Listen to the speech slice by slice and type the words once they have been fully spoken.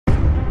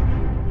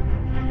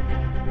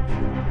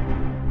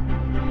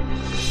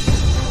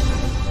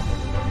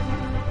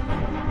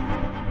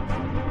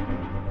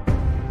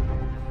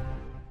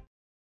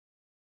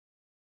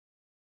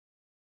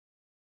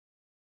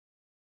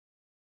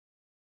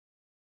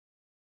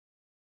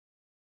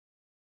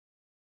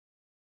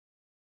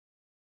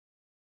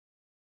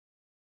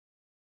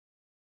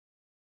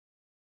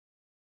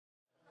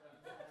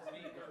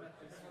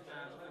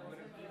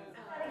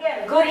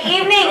Good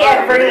evening,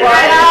 everyone.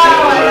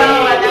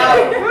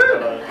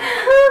 Hello.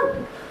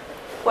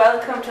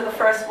 Welcome to the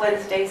first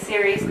Wednesday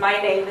series. My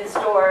name is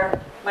Dor.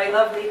 My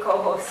lovely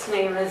co-host's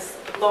name is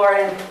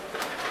Lauren.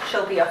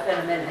 She'll be up in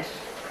a minute.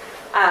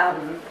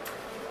 And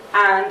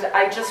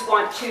I just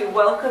want to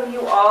welcome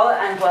you all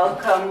and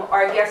welcome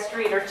our guest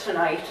reader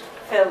tonight,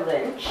 Phil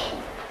Lynch.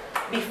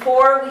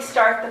 Before we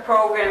start the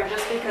program,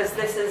 just because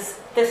this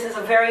is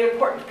a very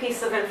important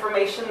piece of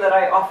information that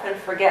I often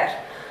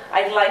forget,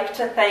 I'd like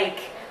to thank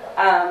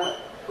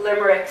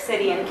Limerick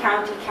City and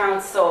County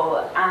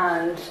Council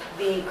and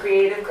the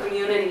Creative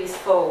Communities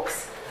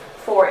folks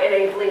for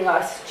enabling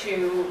us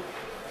to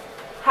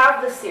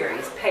have the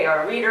series, pay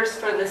our readers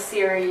for the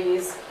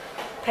series,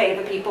 pay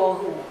the people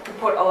who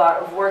put a lot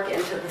of work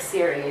into the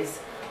series.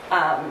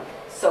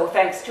 So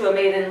thanks to a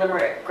Made in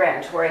Limerick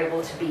grant, we're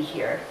able to be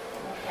here.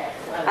 Okay.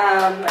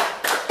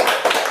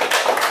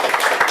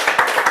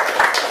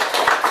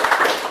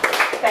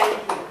 Thank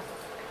you.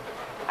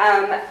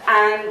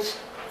 And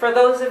for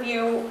those of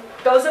you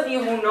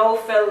who know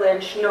Phil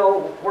Lynch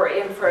know we're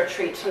in for a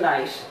treat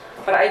tonight.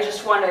 But I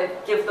just want to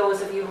give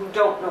those of you who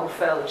don't know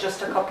Phil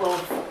just a couple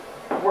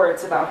of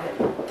words about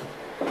him.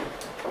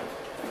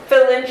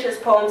 Phil Lynch's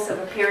poems have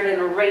appeared in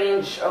a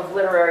range of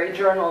literary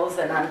journals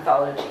and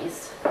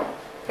anthologies.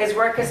 His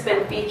work has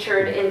been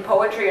featured in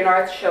poetry and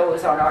art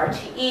shows on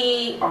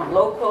RTE, on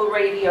local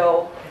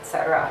radio,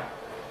 etc.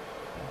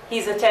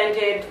 He's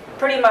attended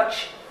pretty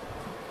much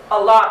a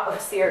lot of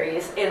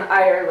series in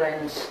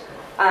Ireland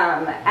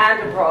and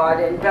abroad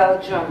in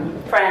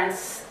Belgium,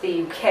 France,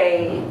 the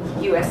UK,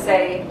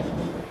 USA.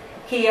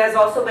 He has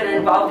also been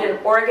involved in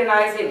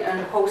organizing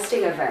and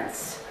hosting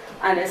events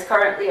and is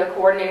currently a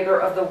coordinator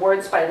of the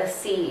Words by the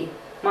Sea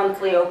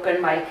monthly open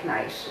mic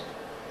night.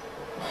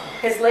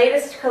 His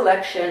latest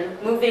collection,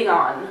 Moving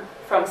On,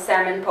 from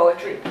Salmon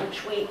Poetry,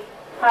 which we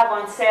have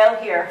on sale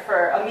here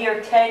for a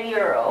mere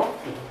 €10,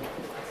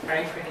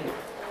 Very pretty.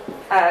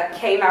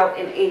 came out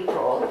in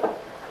April.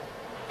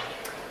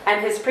 And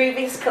his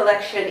previous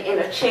collection, In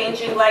a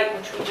Changing Light,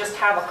 which we just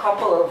have a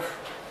couple of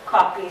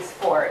copies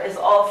for, is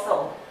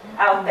also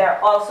out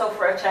there, also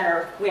for a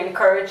tenner. We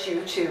encourage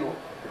you to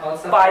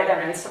buy them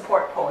and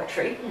support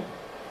poetry.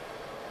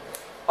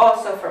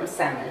 Also from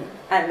Salmon,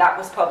 and that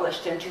was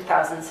published in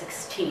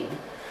 2016.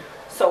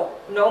 So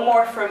no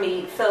more from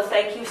me. Phil,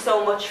 thank you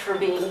so much for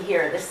being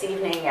here this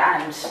evening,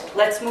 and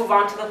let's move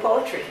on to the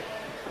poetry.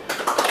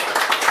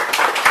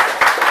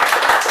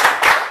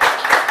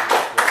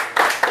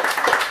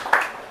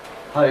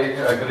 Hi,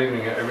 good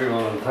evening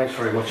everyone, and thanks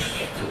very much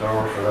to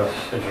Dor for that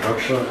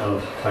introduction,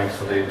 and thanks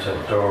indeed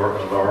to Dor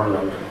and Lauren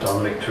and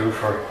Dominic too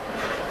for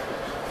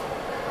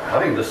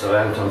having this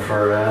event and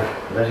for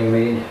letting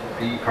me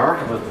be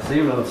part of it this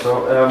evening.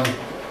 So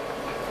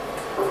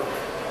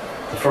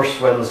the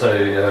first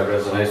Wednesday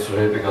resonates with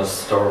me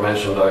because Dor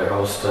mentioned I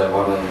host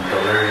one in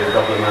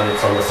Dublin, and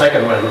it's on the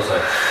second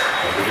Wednesday.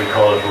 We do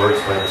call it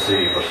Words by the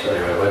Sea, but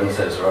anyway,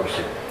 Wednesdays are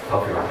obviously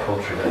popular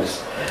poetry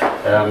days.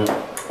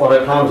 What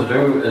I plan to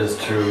do is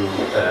to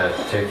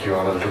take you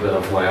on a little bit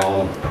of my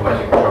own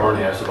poetic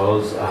journey, I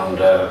suppose, and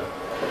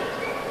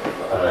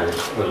I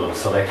will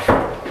select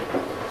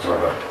sort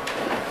of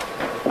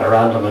a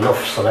random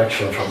enough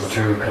selection from the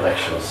two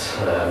collections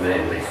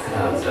mainly.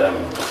 And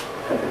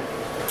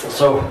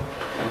so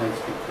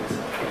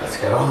let's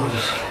get on with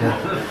it.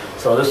 Yeah.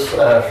 So this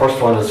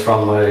first one is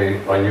from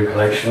my new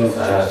collection.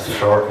 It's a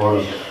short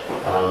one,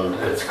 and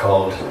it's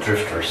called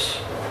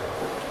Drifters.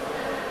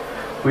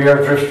 We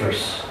are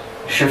drifters,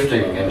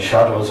 shifting in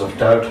shadows of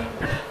doubt,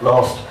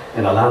 lost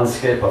in a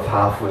landscape of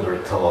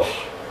half-withered thought.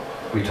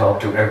 We talk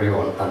to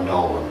everyone and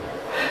no one.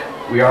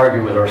 We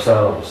argue with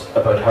ourselves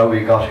about how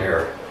we got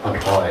here and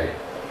why.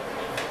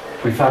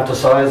 We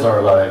fantasize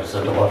our lives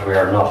into what we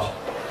are not,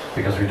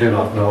 because we do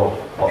not know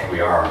what we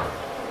are.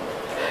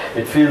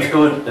 It feels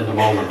good in the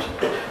moment,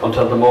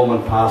 until the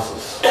moment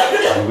passes,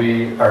 and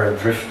we are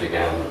adrift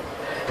again,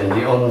 in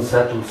the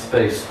unsettled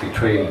space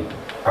between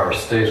our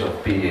state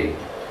of being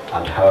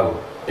and how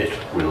it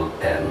will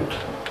end.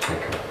 Thank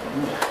you.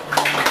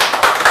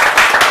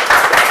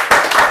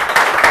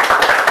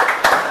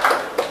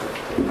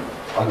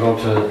 I'm going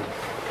to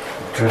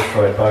drift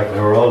right back.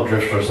 Now, we're all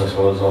drifters, I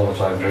suppose, all the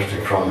time,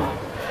 drifting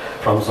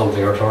from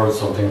something or towards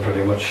something,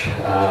 pretty much.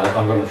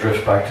 I'm going to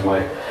drift back to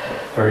my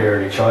very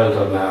early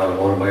childhood now, and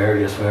one of my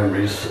earliest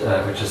memories,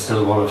 which is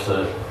still one of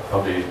the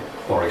probably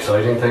more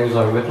exciting things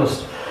I've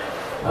witnessed,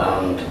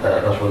 and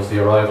that was the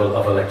arrival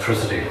of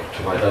electricity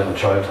to my then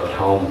childhood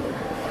home.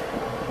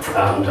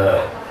 And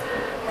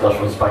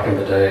that was back in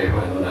the day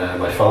when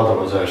my father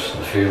was out in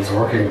the fields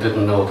working,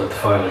 didn't know that the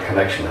final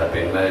connection had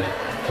been made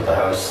to the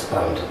house,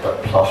 and the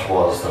plot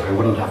was that we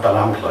wouldn't have the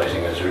lamp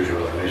lighting as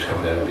usual when we used to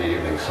come in the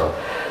evening. So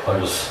I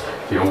was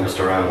the youngest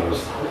around,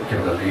 was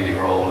given a leading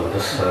role in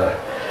this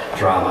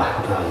drama,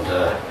 and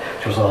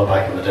it was all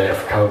back in the day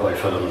of cowboy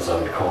films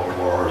and Cold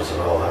Wars and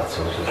all that,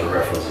 so there's little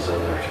references in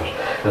there to it.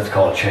 It's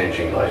called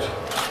Changing Light.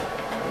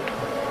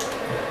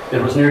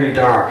 It was nearly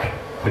dark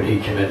when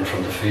he came in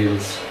from the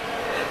fields,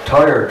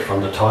 tired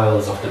from the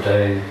toils of the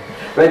day,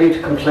 ready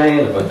to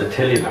complain about the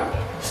tilly lamp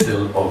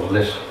still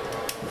unlit.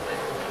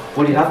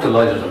 Would he have to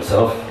light it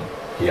himself?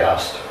 He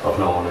asked, of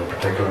no one in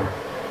particular.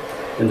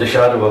 In the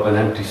shadow of an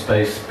empty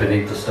space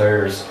beneath the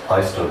stairs,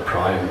 I stood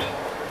primed.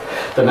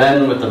 The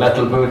men with the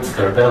metal boots,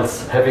 their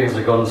belts heavy as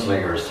a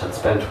gunslinger's, had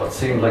spent what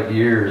seemed like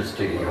years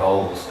digging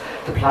holes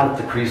to plant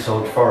the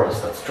creosote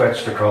forest that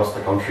stretched across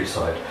the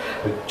countryside,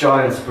 with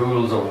giant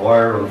spools of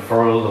wire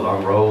unfurled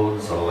along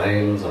roads and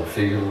lanes and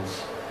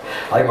fields.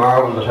 I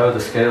marvelled at how they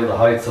scaled the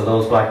heights of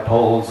those black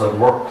poles and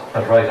worked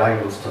at right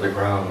angles to the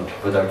ground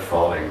without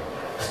falling,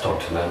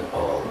 stuntmen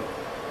all.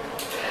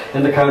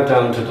 In the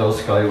countdown to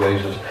dusk I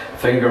waited,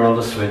 finger on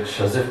the switch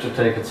as if to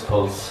take its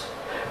pulse,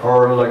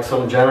 or like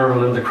some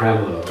general in the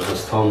Kremlin with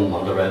his thumb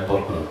on the red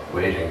button,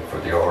 waiting for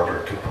the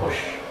order to push.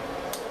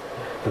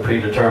 The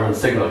predetermined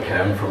signal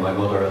came from my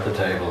mother at the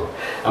table,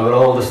 and with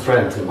all the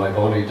strength in my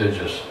bony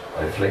digit,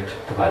 I flicked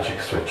the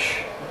magic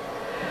switch.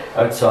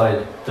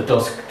 Outside, the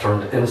dusk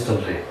turned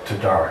instantly to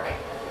dark.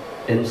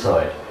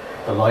 Inside,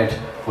 the light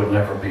would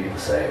never be the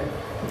same.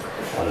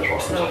 And it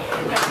wasn't.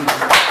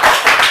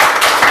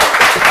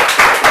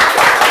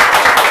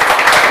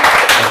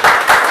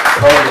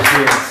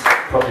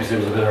 Probably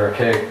seems a bit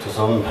archaic to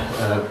some.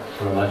 I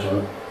can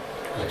imagine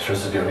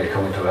electricity only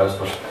coming to us,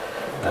 but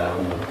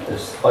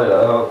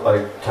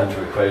I tend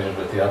to equate it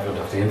with the advent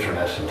of the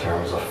internet in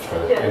terms of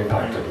the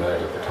impact it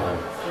made at the time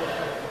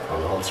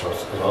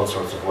in all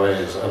sorts of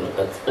ways. And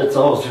it's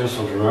always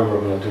useful to remember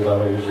when I do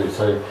that. I usually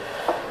say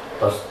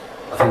that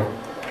I think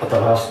at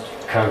the last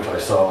count I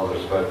saw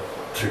there's about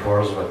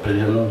 750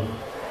 million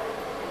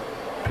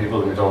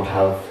people who don't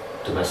have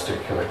domestic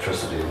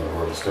electricity in the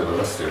world still, and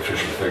that's the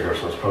official figure,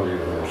 so it's probably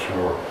even much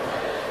more.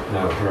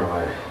 Now, where am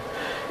I?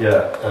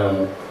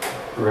 Yeah,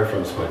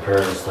 reference my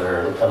parents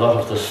there. A lot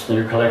of this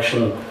new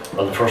collection,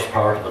 well, the first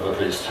part of it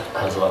at least,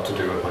 has a lot to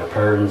do with my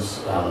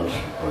parents and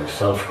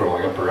myself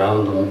growing up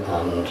around them,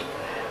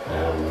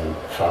 and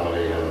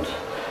family and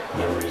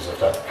memories of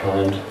that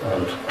kind.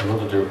 And I'm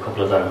going to do a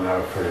couple of them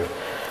now for you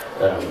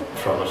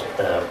from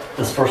it.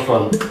 This first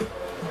one,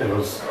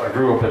 I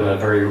grew up in a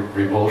very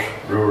remote,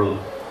 rural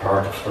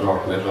part of the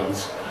North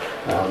Midlands,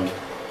 and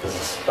this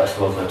is, I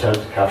suppose, an attempt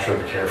to capture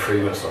the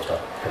carefreeness of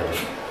that kind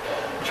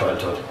of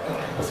childhood.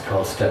 It's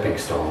called Stepping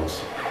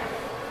Stones.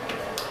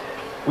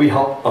 We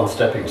hop on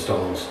stepping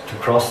stones to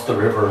cross the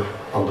river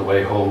on the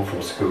way home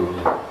from school,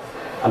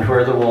 and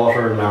where the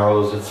water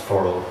narrows its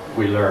furrow,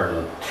 we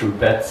learn, through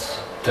bets,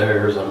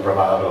 dares and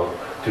bravado,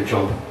 to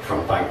jump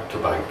from bank to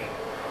bank.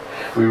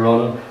 We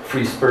run,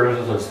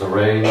 free-spirited as the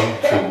rain,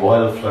 through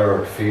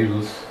wildflowered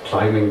fields,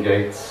 climbing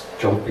gates,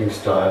 jumping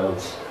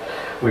stiles.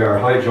 We are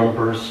high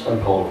jumpers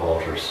and pole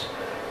vaulters,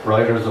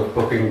 riders of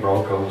bucking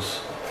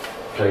broncos,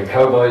 play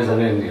cowboys and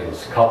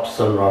Indians, cops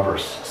and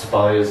robbers,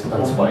 spies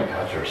and spy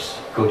catchers,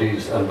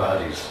 goodies and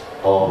baddies,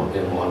 all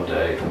in one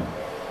day.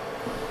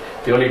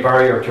 The only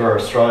barrier to our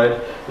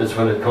stride is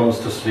when it comes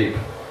to sleep.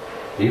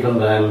 Even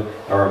then,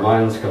 our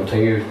minds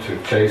continue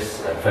to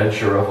chase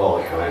adventure of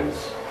all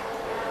kinds.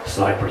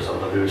 Snipers on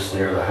the loose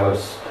near the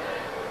house.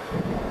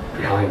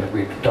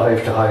 We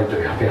dive to hide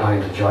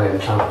behind a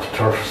giant plant of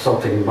turf.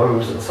 Something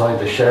moves inside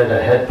the shed. A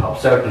head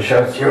pops out and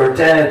shouts, "You're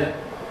dead!"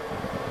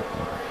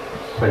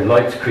 When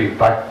lights creep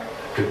back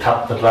to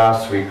tap the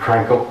glass, we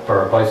crank up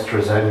our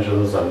boisterous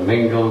engines and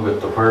mingle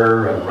with the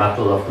whir and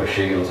rattle of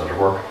machines at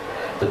work,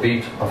 the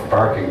beat of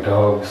barking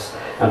dogs,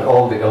 and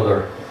all the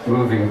other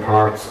moving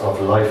parts of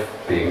life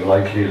being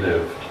lightly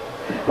lived,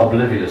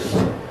 oblivious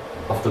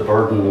of the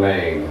burden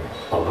weighing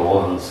on the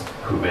ones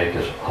who make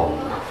it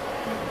home.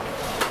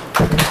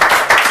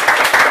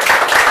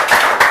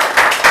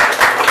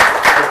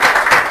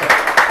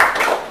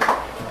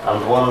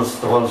 And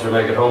the ones who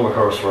make it home, of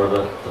course, were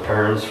the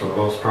parents for the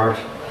most part.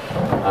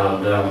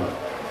 And I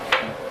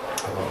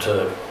want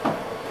to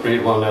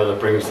read one now that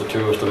brings the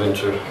two of them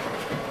into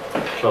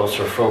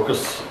closer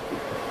focus.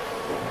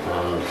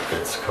 And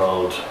it's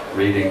called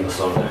Reading the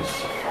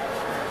Sundays.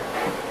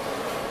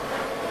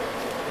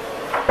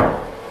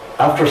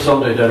 After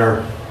Sunday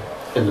dinner,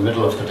 in the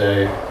middle of the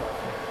day,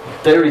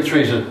 they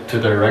retreated to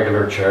their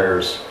regular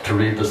chairs to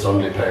read the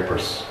Sunday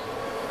papers,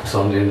 the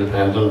Sunday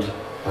Independent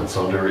and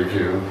Sunday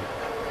Review.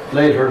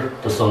 Later,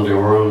 the Sunday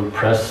World,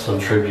 Press and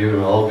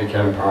Tribune all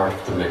became part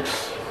of the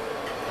mix.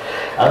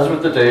 As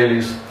with the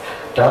dailies,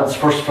 Dad's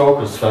first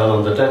focus fell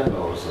on the death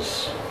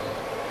notices.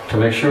 "To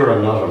make sure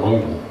I'm not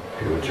among them,"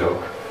 he would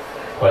joke,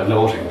 while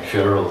noting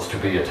funerals to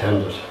be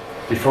attended,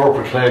 before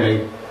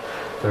proclaiming,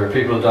 "There are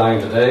people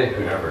dying today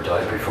who never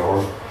died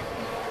before."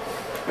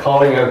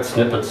 Calling out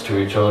snippets to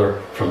each other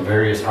from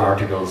various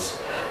articles,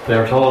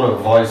 their tone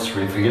of voice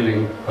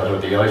revealing whether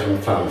the item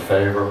found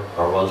favour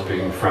or was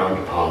being frowned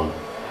upon.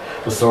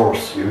 The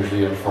source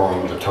usually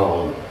informed the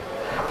tone.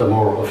 The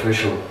more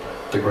official,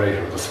 the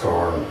greater the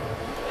scorn.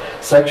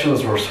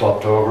 Sections were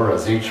swapped over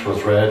as each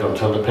was read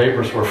until the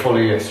papers were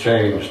fully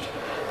exchanged,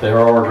 their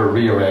order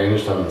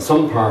rearranged and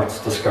some parts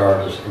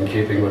discarded in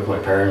keeping with my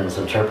parents'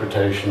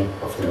 interpretation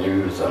of the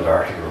news and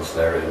articles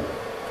therein.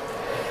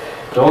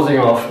 Dozing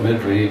off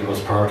mid-read was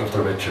part of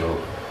the ritual.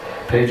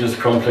 pages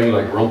crumpling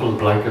like rumpled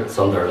blankets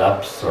on their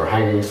laps or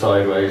hanging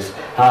sideways,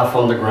 half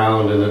on the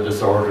ground in a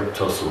disordered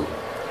tussle.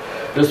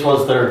 This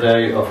was their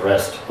day of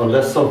rest,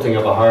 unless something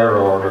of a higher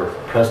order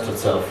pressed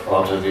itself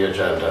onto the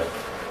agenda.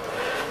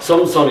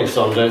 Some sunny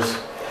Sundays,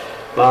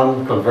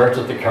 Mum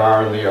converted the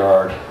car in the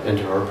yard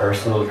into her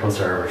personal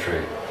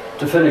conservatory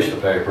to finish the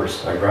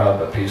papers and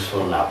grab a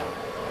peaceful nap,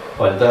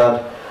 while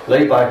Dad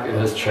lay back in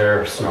his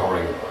chair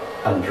snoring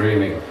and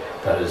dreaming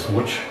that his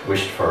much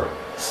wished for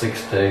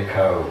 6-day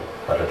cow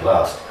had at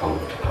last come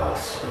to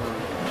pass.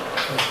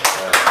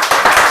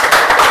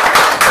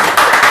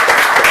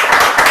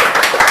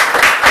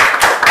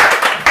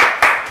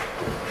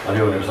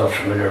 Anyone who's not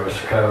familiar with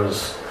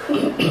cows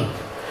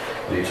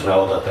need to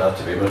know that they have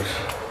to be milked.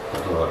 I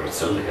don't know whether it's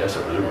still the case,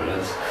 I presume it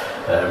is.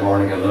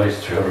 Morning and night,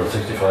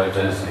 365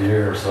 days a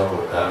year, so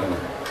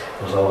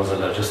there's always a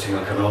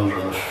logistical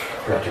conundrum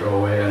if we had to go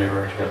away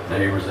anywhere to get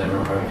neighbours in or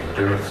whatever to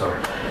do it. So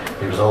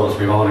he was always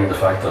bemoaning the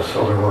fact that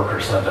other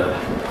workers had a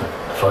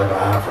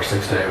 5.5 or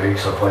 6 day week,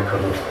 so why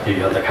couldn't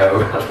he and the cow?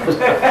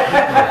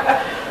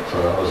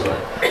 So that was it.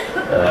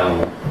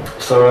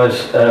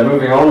 So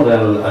moving on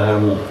then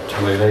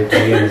to my late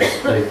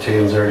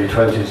teens, early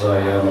 20s,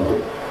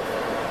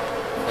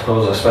 I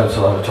suppose I spent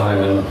a lot of time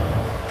in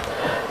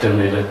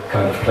dimly lit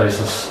kind of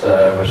places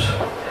with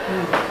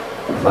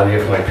many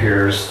of my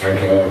peers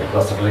drinking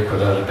lots of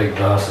liquid out of big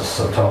glasses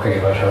and talking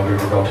about how we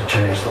were going to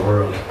change the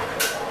world.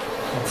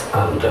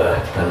 And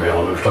then we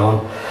all moved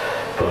on.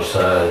 But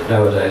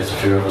nowadays a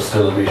few of us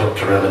still meet up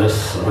to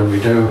reminisce, and when we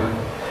do,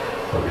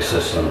 well, we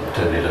sit in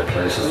dimly lit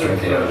places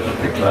drinking out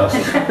of big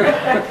glasses,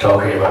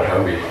 talking about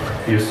how we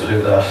used to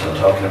do that and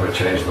talking about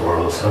changing the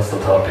world. So that's the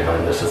thought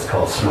behind this. It's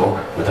called Smoke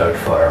Without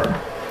Fire.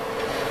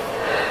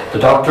 The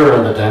doctor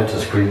and the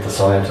dentist greet the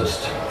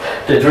scientist.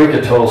 They drink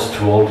a toast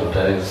to olden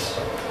days.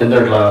 In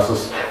their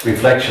glasses,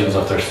 reflections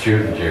of their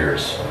student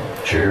years.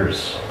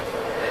 Cheers.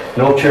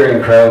 No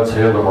cheering crowds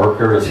hail the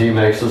worker as he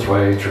makes his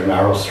way through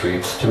narrow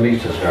streets to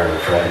meet his learned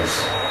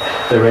friends.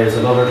 They raise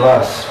another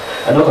glass,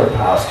 another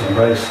past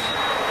embraced.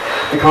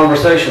 The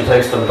conversation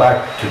takes them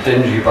back to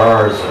dingy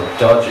bars and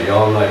dodgy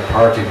all-night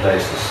party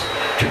places,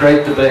 to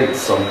great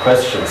debates on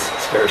questions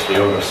scarcely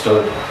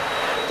understood.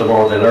 The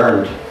more they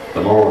learned,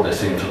 the more they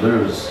seemed to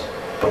lose,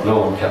 but no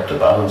one kept a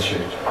balance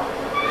sheet.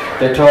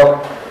 They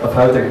talk of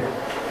how they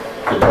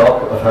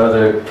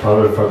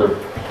plotted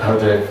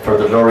for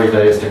the glory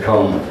days to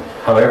come,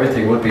 how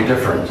everything would be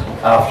different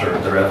after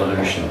the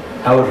revolution,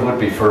 how it would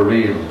be for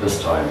real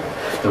this time.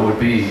 There would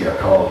be a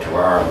call to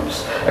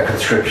arms, a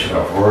conscription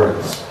of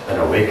words, an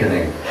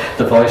awakening.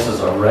 The voices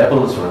of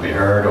rebels would be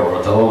heard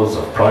over those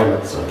of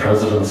primates and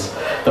presidents.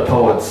 The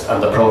poets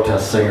and the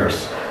protest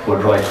singers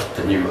would write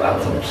the new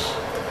anthems.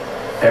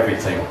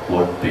 Everything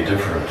would be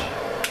different.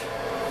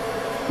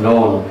 No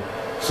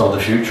one saw the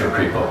future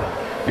creep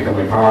up,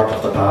 becoming part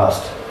of the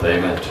past they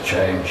meant to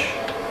change.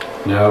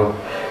 Now,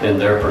 in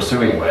their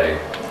pursuing way,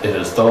 it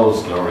is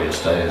those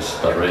glorious days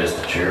that raise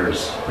the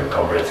cheers when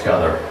comrades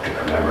gather to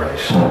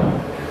commemorate.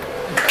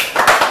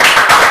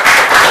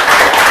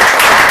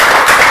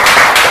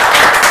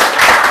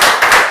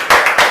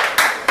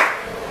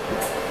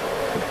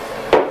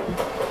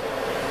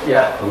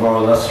 Yeah, the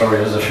moral of that story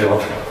is if you're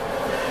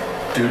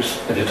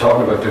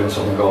talking about doing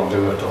something, go and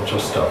do it, don't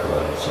just talk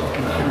about it. So,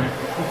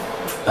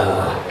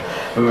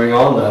 moving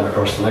on then, of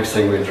course, the next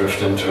thing we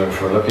drift into,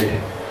 if we're lucky,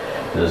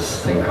 is a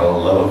thing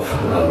called love,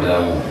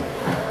 and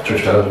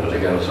drift out of it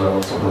again as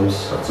well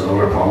sometimes. That's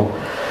another poem.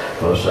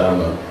 But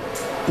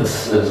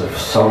this is a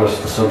sonnet,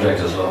 the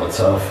subject is love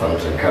itself,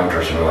 and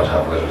encounters we might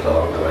have with it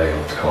along the way.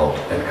 It's called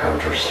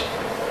Encounters.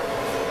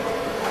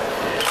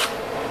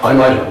 I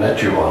might have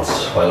met you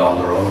once while on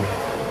the road,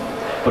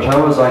 but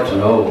how was I to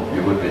know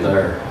you would be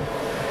there?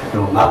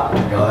 No map to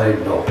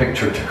guide, no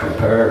picture to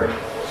compare,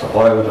 so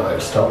why would I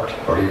have stopped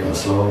or even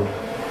slowed?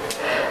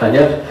 And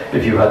yet,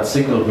 if you had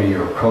signalled me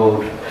your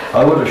code,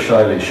 I would have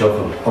shyly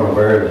shuffled,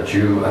 unaware that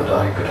you and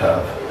I could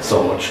have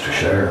so much to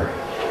share.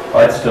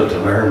 I'd still to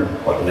learn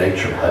what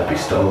nature had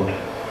bestowed.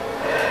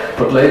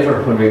 But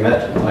later, when we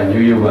met, I knew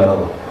you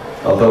well,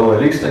 although I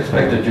least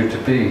expected you to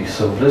be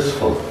so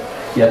blissful,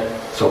 yet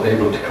so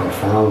able to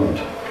confound.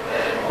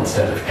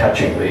 Instead of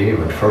catching me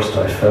when first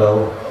I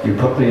fell, you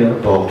put me in a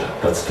boat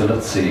that's still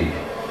at sea,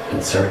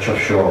 in search of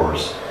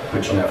shores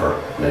which never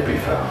may be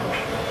found.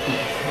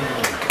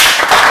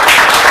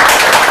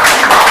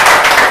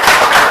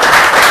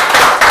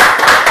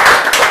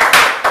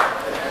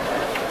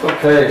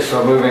 Okay,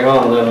 so moving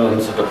on then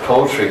into the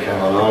poetry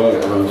came along,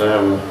 and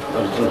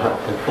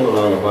it came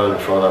along a while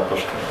before that,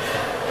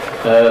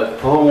 but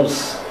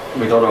poems,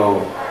 we don't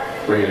know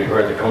really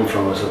where they come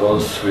from. I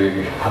suppose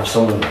we have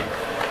some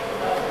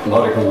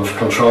modicum of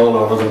control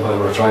over them while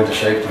we're trying to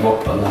shape them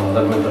up, and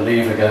then when they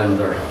leave again,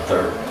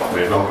 we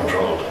have no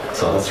control.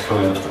 So that's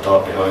kind of the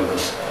thought behind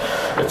this.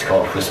 It's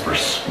called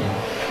Whispers.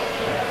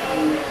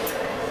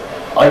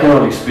 I can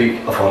only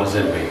speak of what is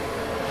in me.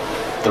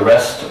 The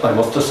rest I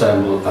must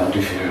assemble and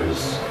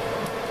diffuse.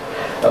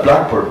 A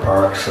blackbird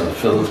parks and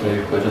fills me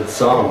with its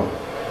song.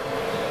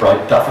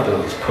 Bright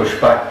daffodils push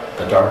back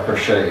the darker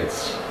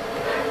shades.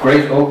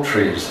 Great oak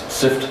trees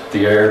sift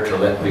the air to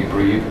let me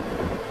breathe.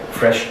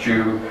 Fresh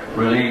dew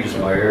relieves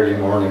my early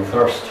morning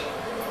thirst.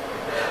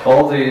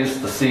 All these,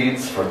 the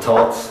seeds for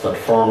thoughts that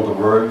form the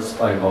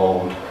words I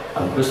mould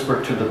and whisper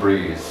to the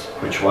breeze,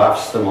 which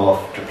wafts them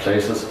off to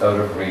places out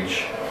of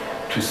reach,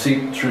 to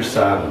seep through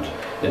sand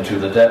into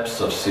the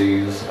depths of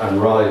seas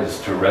and rise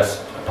to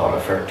rest upon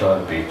a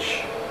fertile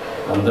beach,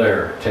 and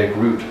there take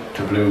root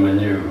to bloom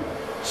anew,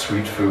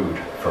 sweet food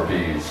for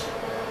bees.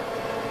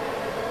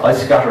 I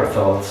scatter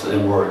thoughts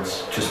in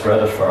words to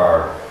spread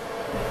afar,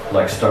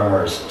 like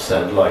stars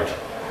send light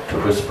to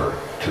whisper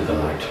to the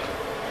night.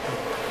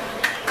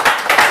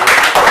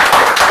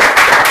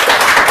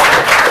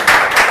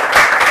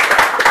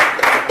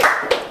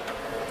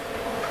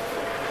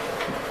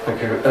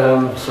 Thank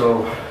you.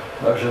 So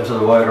out into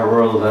the wider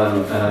world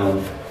then,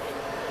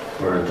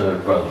 we're in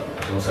the, well,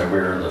 I don't say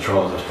we're in the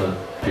throes of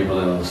the people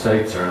in the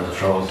States are in the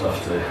throes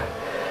of the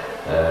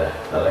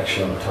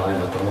election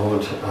time at the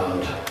moment,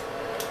 and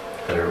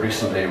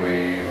recently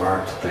we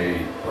marked the,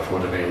 what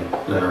would have been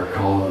Leonard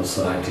Cohen's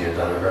 90th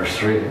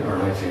anniversary, or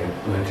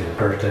 90th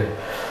birthday,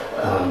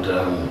 and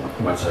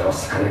you might say,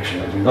 what's the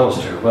connection between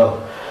those two?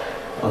 Well,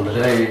 on the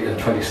day in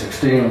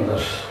 2016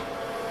 that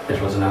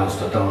it was announced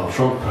that Donald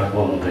Trump had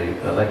won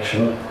the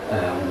election,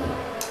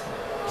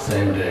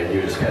 same day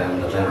news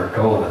came that Leonard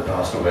Cohen had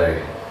passed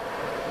away.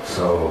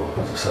 So,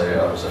 as I say,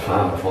 I was a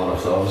fan of one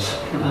of those.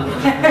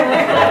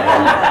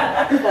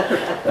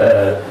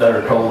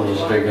 Leonard Cohen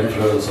was a big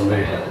influence on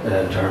me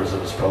in terms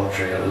of his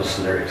poetry and his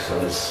lyrics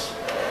and his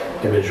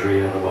imagery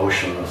and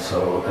emotion.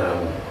 So,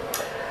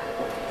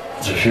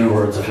 there's a few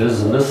words of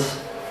his in this,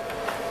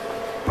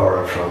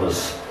 borrowed from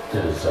his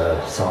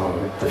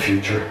song The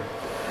Future,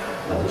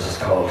 and this is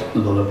called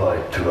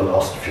Lullaby to a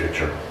Lost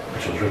Future,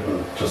 which was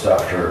written just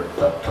after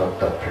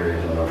that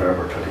period in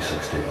November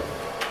 2016.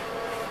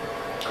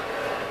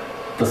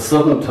 The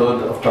sudden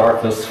thud of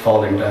darkness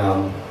falling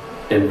down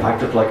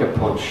impacted like a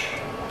punch,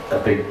 a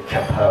big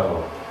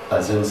kapow,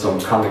 as in some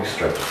comic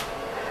strip.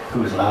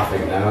 Who's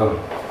laughing now?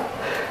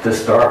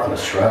 This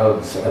darkness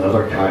shrouds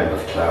another kind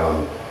of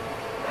clown.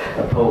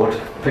 A poet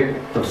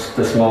picked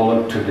this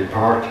moment to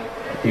depart.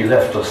 He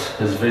left us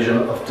his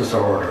vision of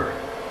disorder.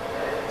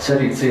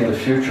 Said he'd seen the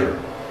future.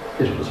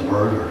 It was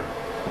murder.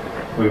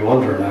 We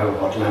wonder now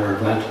what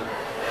Leonard meant.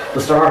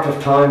 The start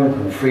of time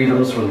when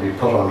freedoms will be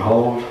put on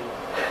hold.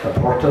 A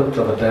portent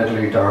of a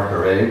deadly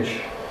darker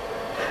age.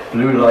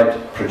 Blue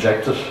light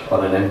projected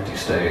on an empty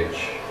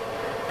stage.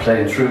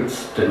 Plain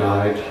truths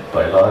denied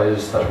by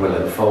lies that will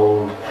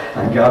enfold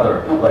and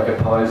gather like a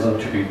poison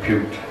to be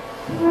puked.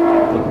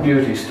 But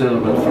beauty still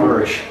will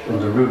flourish in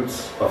the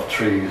roots of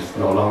trees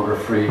no longer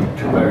free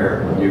to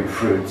bear new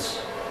fruits.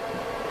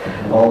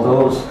 All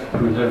those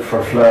who live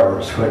for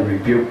flowers when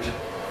rebuked,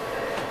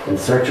 in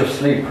search of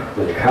sleep,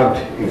 will count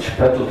each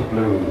petal to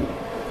bloom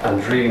and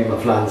dream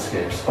of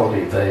landscapes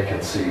only they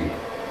can see.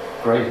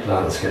 Great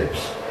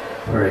landscapes,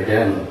 where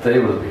again they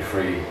will be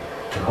free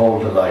to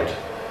hold the light,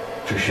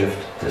 to shift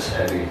this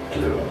heavy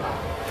gloom.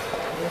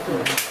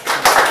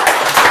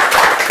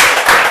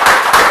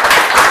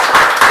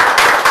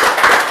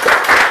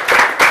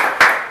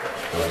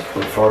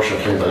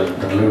 Unfortunately,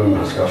 the gloom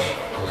has got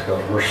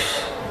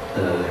worse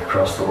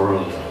across the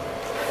world,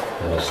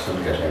 and it's still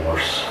getting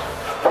worse.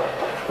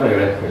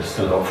 Anyway, we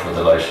still hope for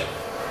the light.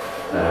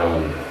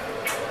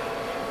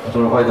 I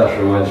don't know why that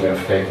reminds me of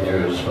fake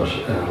news, but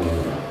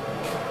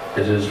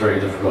it is very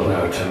difficult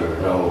now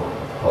to know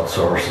what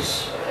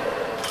sources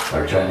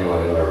are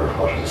genuine or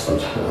what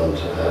isn't. And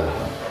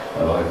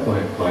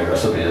my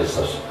recipe is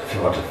that if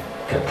you want to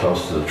get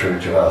close to the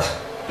truth, you ask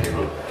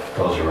people,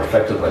 those who are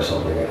affected by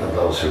something and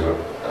those who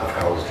have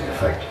caused the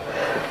effect.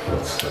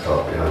 That's the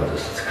thought behind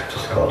this. It's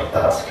just called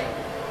ask.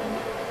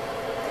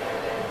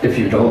 If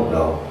you don't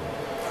know,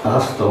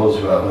 ask those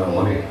who have no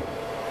money.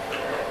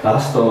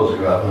 Ask those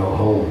who have no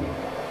home.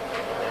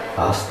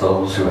 Ask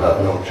those who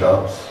have no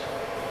jobs.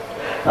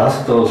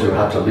 Ask those who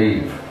had to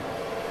leave.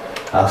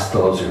 Ask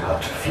those who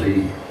had to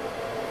flee.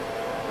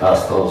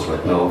 Ask those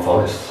with no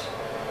voice.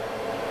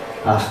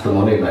 Ask the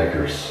money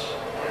makers.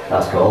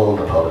 Ask all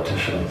the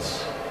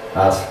politicians.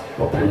 Ask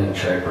opinion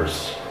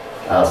shapers.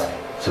 Ask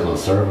civil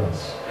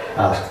servants.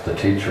 Ask the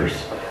teachers.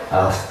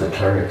 Ask the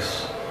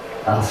clerics.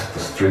 Ask the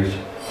street.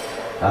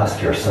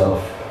 Ask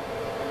yourself.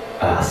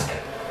 Ask.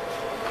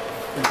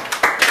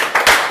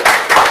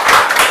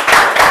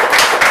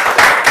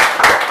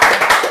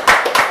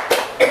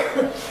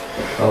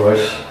 All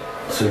right,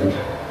 soon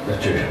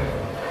let you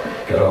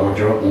get on with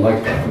your open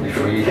mic, be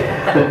free.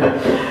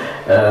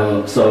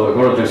 So we're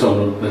going to do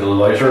something a little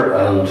lighter,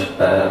 and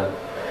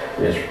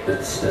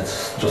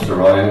it's just a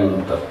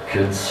rhyme that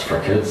for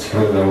kids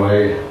can give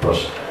away, but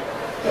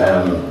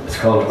it's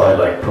called I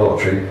Like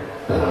Poetry,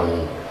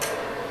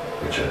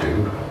 which I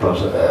do, but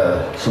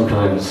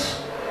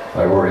sometimes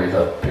I worry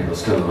that people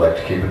still like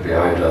to keep it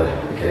behind a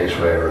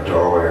gateway or a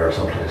doorway or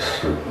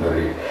someplace,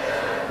 maybe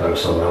out of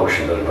some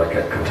notion that it might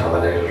get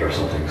contaminated or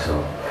something.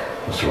 So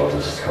that's what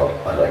this is called.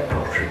 I like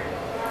poetry.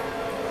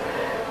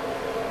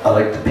 I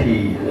like the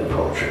P in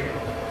poetry.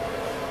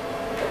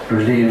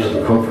 relieves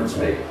and comforts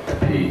me, the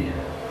P.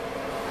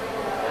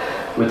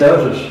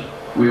 Without it,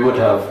 we would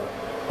have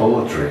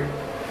poetry.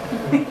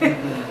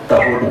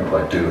 That wouldn't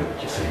quite do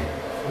it, you see.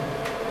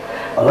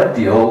 I like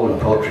the O in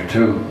poetry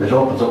too. It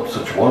opens up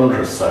such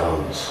wondrous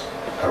sounds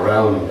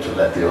around to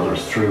let the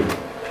others through.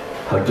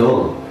 How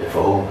dull if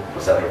O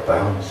was out of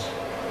bounds.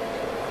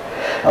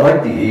 I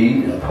like the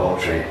E in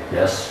poetry,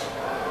 yes,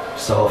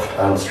 soft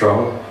and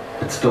strong.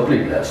 It's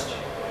doubly blessed.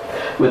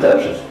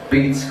 Without it,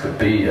 beats could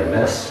be a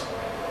mess.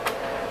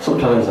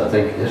 Sometimes I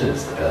think it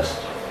is the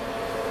best.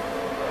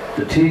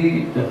 The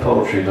T in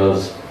poetry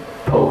does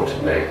poet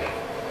make,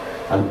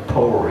 and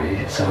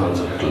poetry sounds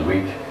a little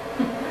weak.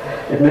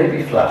 It may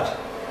be flat,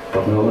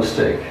 but no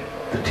mistake,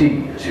 the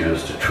T is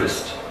used to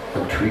twist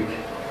and tweak.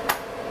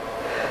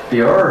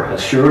 The R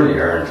has surely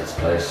earned its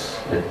place.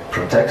 It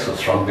protects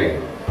us from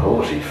being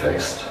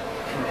poety-faced.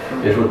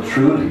 It would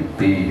truly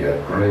be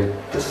a great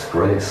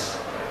disgrace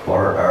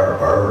for our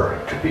R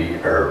to be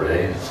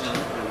erased.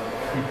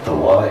 The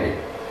Y,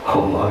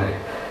 oh my,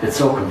 it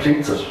so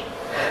completes it.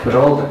 But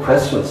all the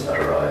questions that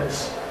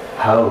arise,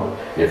 how,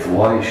 if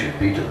Y should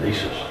be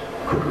deleted,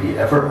 could we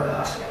ever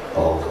ask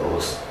all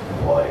those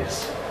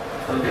whys?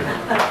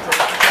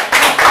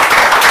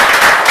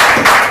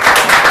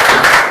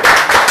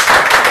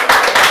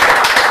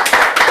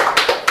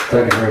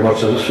 Thank you very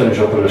much. I'll just finish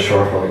up with a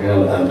short one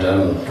again,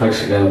 and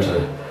thanks again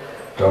to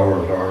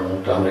Darwin,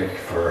 Lauren, Dominic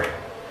for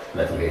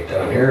letting me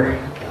down here.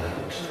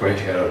 It's great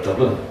to get out of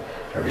Dublin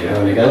every now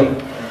and again,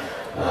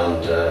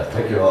 and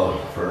thank you all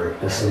for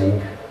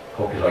listening.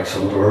 Hope you like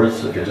some of the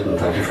words. If you didn't,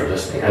 thank you for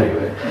listening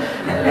anyway.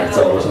 It's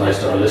always nice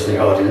to have a listening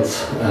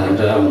audience, and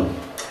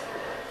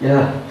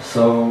yeah,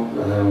 so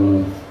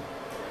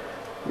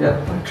yeah,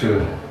 back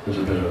to a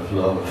little bit of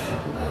love,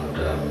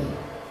 and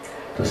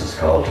this is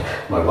called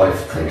My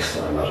Wife Thinks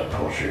I'm at a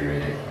Poetry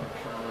Reading.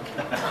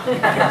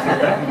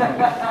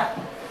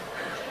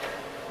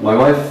 My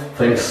wife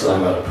thinks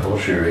I'm at a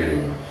poetry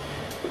reading.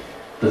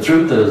 The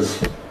truth is,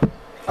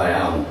 I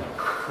am.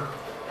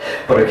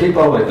 But I keep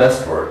all my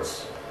best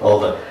words, all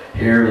the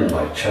here in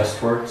my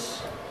chest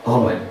words,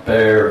 all my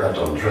bare and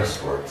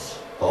undressed words,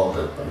 all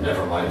the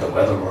never mind the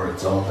weather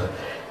words, all the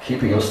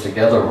keeping us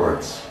together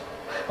words,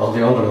 all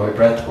the under my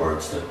breath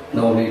words, the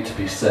no need to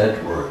be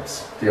said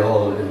words, the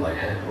all in my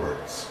head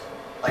words.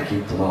 I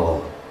keep them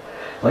all,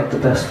 like the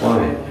best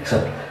wine,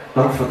 except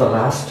not for the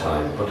last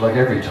time, but like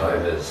every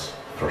time is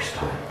first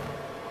time.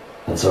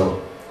 And so,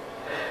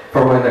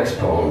 for my next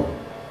poem,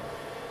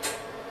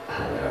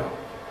 I know,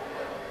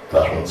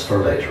 that one's for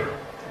later,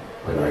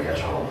 when I get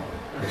home.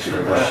 Thanks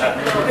very much. Thank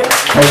you for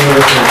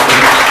listening.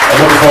 I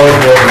look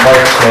forward to the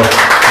mic, so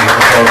I'm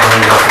looking forward to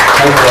hearing that.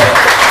 Thank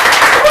you.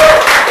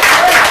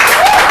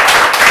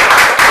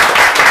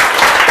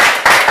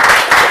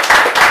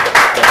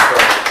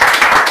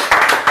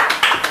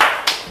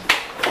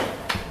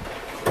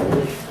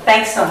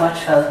 Thanks so much,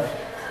 Phil.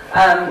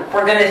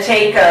 We're going to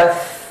take a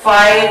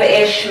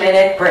 5-ish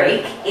minute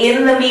break.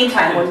 In the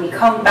meantime, when we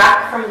come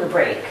back from the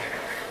break,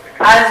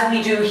 as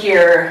we do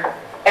here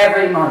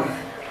every month,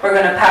 we're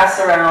going to pass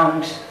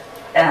around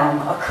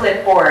a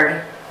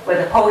clipboard with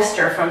a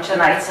poster from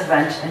tonight's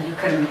event, and you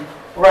can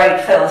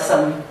write Phil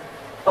some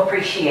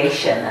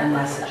appreciation and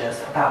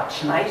messages about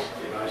tonight.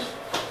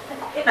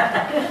 Be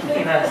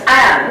nice.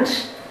 And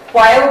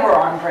while we're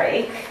on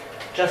break,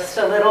 just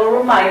a little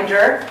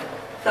reminder,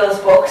 those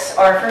books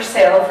are for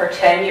sale for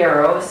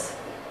 €10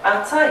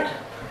 outside.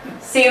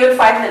 See you in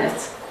 5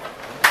 minutes.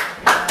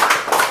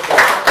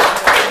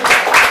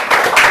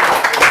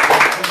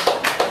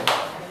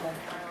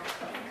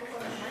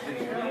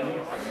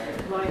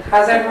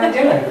 How's everyone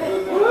doing?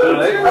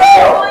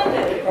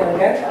 Doing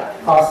good?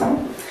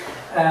 Awesome.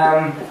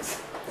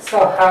 So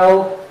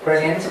how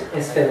brilliant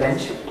is Phil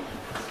Lynch?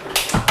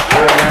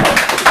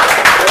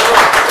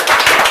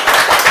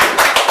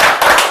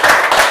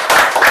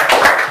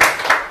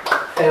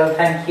 Phil,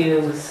 thank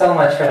you so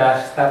much for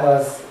that. That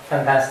was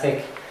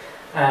fantastic.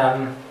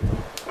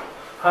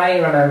 I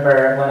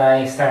remember when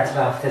I started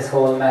off this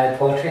whole mad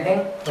poetry thing,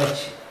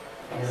 which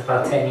is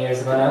about 10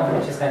 years ago now,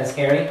 which is kind of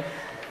scary.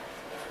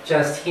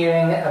 Just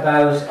hearing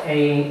about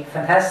a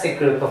fantastic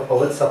group of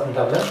poets up in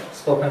Dublin,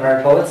 spoken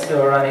word poets,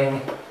 who are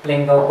running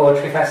Lingo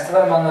Poetry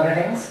Festival, among other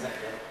things.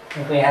 I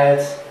think we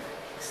had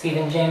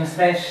Stephen James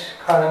Smith,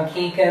 Colin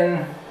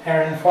Keegan,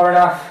 Erin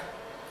Fornoff,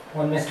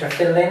 one Mr.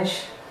 Phil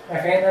Lynch. Am I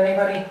forgetting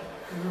anybody?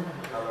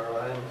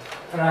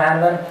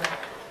 Hanlon.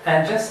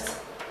 And just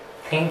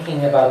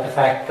thinking about the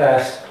fact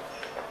that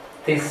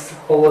this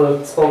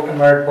whole spoken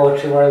word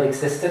poetry world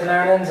existed in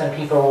Ireland, and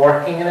people were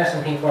working in it,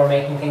 and people were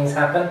making things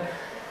happen.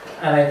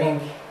 And I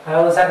think I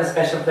always have a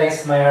special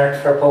place in my heart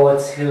for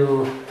poets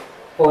who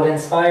both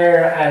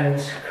inspire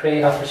and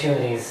create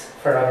opportunities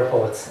for other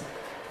poets.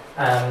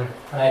 And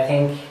I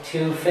think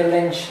to Phil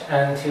Lynch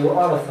and to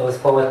all of those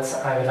poets,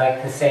 I would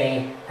like to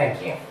say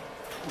thank you.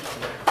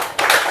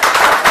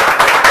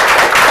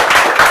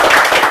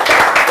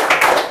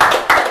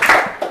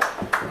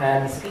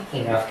 And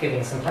speaking of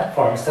giving some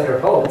platforms to other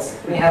poets,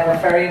 we have a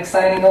very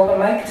exciting open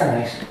mic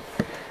tonight.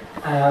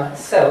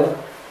 So,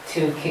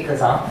 to kick us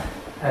off,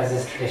 as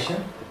is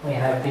tradition, we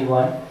have the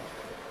one,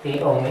 the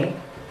only,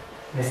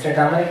 Mr.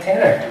 Dominic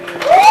Taylor.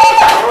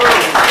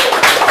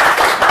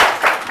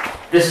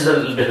 This is a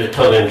little bit of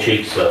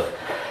tongue-in-cheek stuff,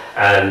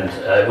 and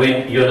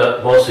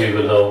most of you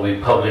will know we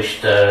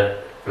published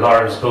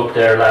Lauren's book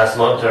there last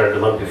month or the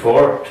month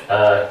before,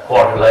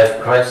 Quarter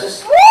Life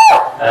Crisis,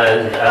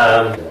 and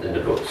in the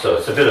book. So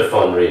it's a bit of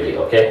fun, really.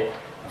 Okay,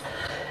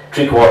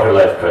 3/4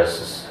 life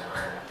crisis.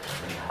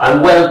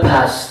 I'm well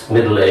past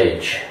middle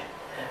age,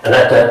 and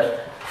at that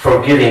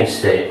unforgiving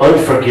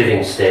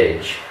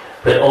stage,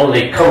 when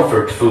only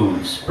comfort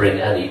foods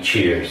bring any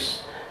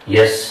cheers.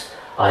 Yes,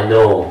 I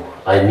know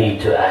I need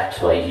to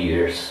act my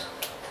years.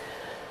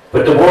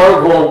 But the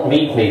world won't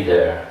meet me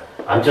there.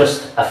 I'm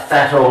just a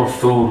fat old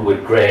fool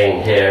with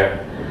greying hair.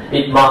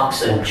 It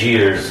mocks and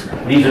jeers,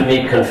 leaving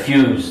me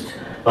confused.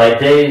 My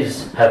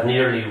days have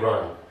nearly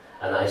run,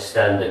 and I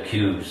stand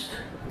accused.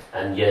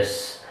 And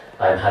yes,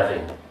 I'm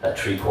having a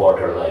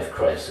 3/4 life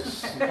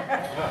crisis.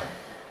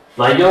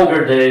 My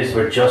younger days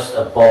were just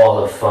a ball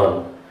of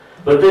fun,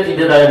 but little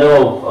did I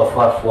know of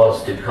what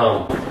was to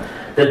come.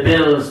 The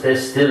bills, they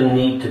still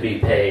need to be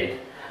paid,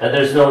 and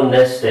there's no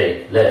nest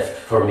egg left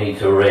for me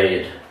to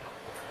raid.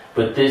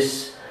 But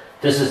this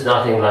is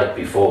nothing like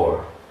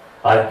before.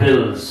 I've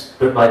bills,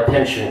 but my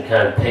pension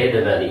can't pay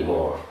them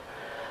anymore.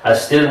 I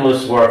still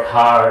must work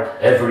hard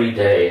every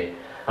day.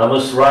 I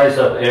must rise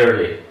up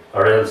early,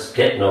 or else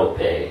get no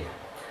pay.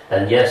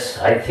 And yes,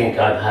 I think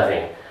I'm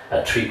having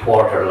a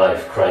 3/4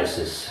 life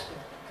crisis.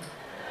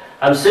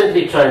 I'm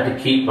simply trying to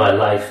keep my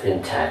life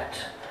intact,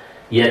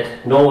 yet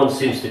no one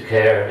seems to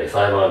care if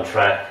I'm on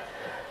track.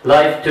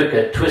 Life took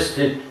a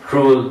twisted,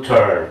 cruel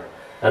turn,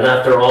 and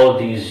after all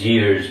these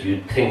years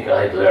you'd think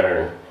I'd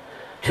learn.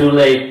 Too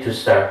late to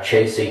start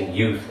chasing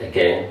youth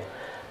again.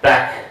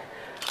 Back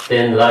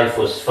then life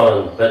was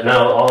fun, but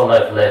now all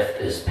I've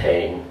left is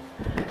pain.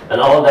 And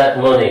all that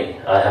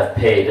money I have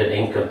paid in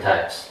income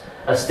tax,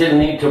 I still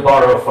need to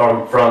borrow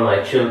from my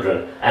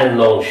children and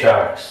loan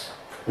sharks.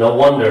 No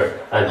wonder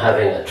I'm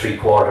having a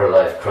 3/4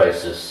 life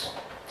crisis.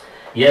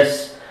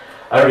 Yes,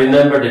 I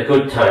remember the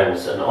good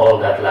times and all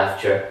that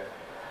laughter,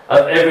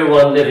 of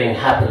everyone living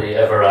happily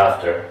ever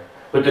after.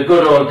 But the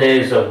good old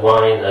days of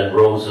wine and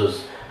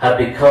roses have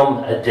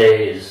become a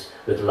daze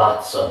with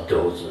lots of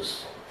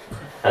dozes.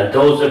 And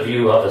those of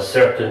you of a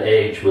certain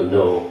age will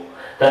know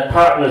that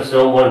partners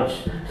don't want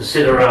to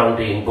sit around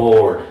being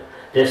bored.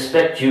 They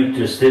expect you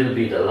to still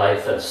be the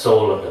life and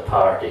soul of the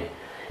party,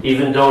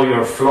 even though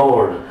you're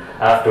floored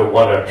after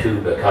 1 or 2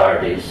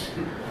 Bacardis.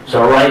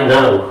 So right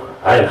now,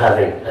 I'm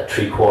having a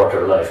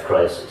 3/4 life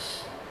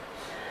crisis.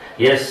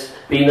 Yes,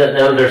 being an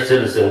elder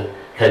citizen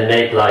can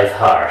make life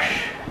harsh.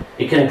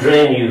 It can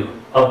drain you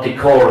of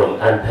decorum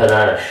and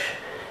panache.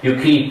 You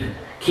keep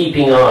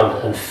keeping on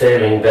and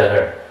failing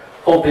better,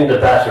 hoping the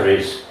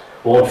batteries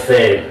won't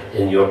fail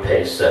in your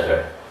pace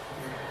setter.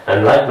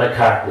 And like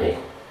McCartney,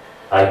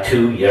 I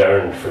too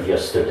yearned for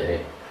yesterday,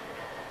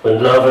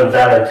 when love and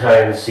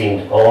Valentine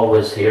seemed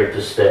always here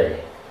to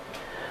stay.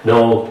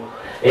 No,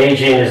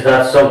 aging is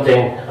not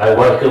something I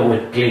welcome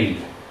with glee,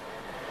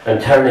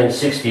 and turning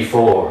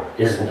 64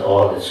 isn't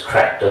all it's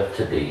cracked up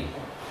to be.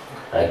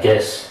 I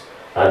guess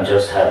I'm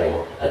just having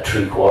a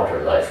 3/4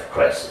 life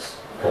crisis.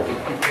 Thank you.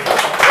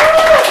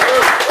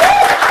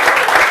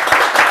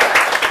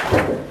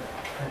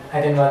 I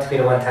didn't want to be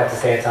the one to have to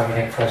say it,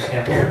 Dominic, first.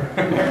 Yeah.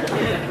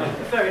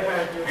 Very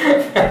hard.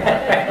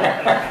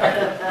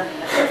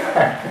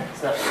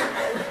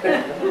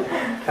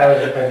 That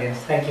was brilliant.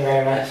 Thank you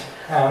very much.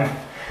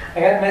 I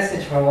got a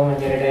message from a woman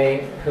the other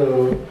day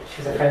who,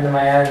 she's a friend of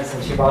my aunt's,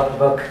 and she bought the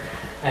book,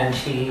 and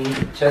she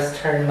just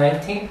turned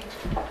 90,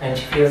 and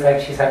she feels like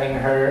she's having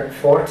her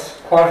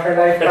 4/4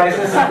 life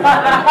crisis.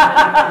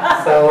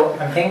 So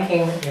I'm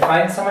thinking, you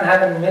find someone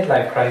having a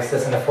midlife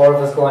crisis and the 4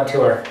 of us go on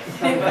tour.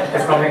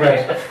 It's going to be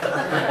great.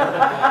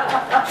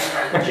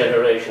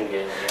 Generation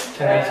game.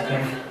 Generation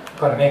game.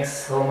 Going to make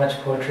so much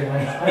poetry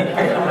money.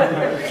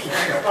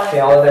 They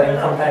all that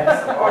income tax.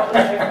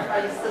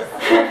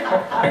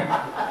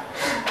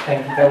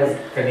 Thank you, that was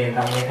brilliant,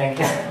 Dominic. Thank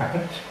you so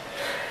much.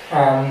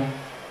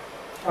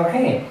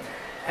 Okay,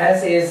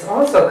 as is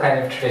also kind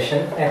of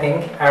tradition, I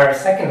think, our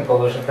second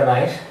poet of the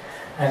night,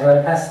 I'm going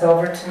to pass it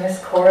over to Miss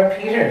Cora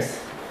Peters.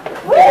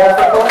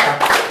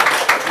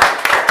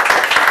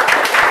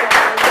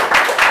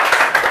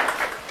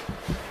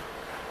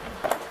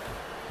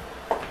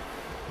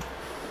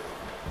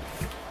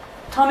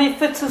 Tommy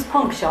Fitz's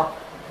Punk Shop.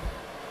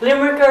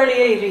 Limerick, early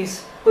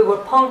 80s. We were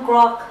punk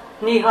rock,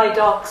 knee-high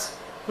docks,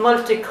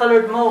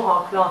 multicoloured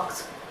mohawk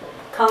locks.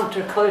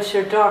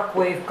 Counterculture, dark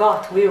wave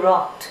goth, we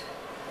rocked.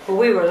 But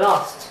we were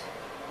lost.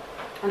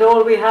 And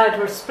all we had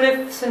were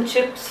spliffs and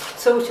chips,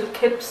 social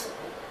kips,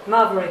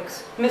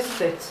 mavericks,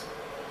 misfits.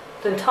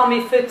 Then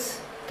Tommy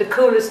Fitz, the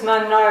coolest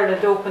man in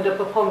Ireland, opened up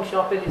a punk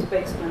shop in his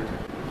basement.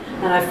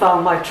 And I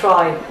found my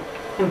tribe.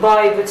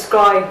 Imbibed with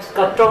scribes,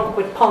 got drunk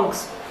with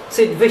punks,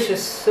 Sid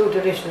Vicious, so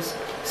delicious,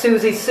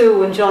 Susie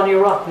Sue and Johnny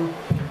Rotten,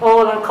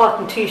 all on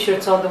cotton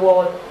t-shirts on the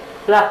wall,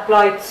 black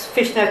lights,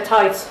 fishnet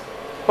tights,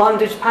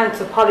 bondage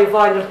pants of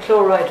polyvinyl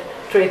chloride,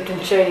 draped in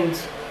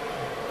chains.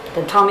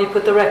 Then Tommy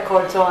put the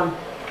records on.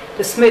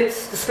 The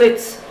Smiths, the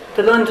Slits,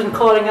 the London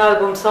Calling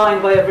album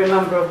signed by every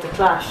member of the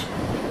Clash.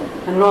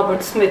 And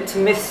Robert Smith to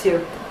Miss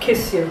You,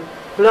 Kiss You,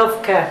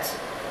 Love Cats,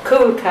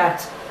 Cool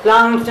Cats,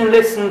 lounged and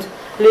listened,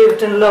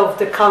 lived and loved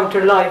the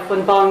counter life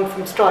unbound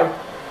from strife.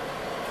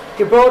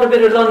 You brought a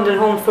bit of London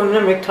home from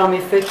Limerick, Tommy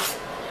Fitz,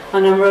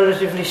 and I'm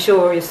relatively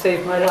sure you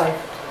saved my life.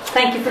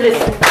 Thank you for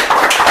listening.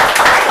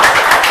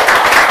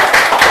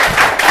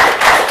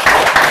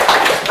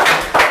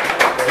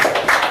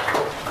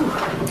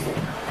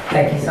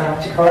 Thank you so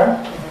much, Cora.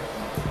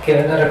 Give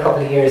it another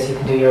couple of years, you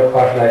can do your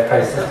quarter life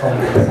crisis home.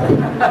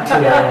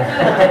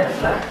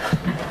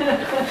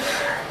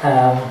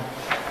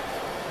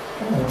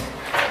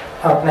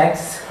 Up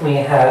next, we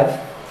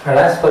have our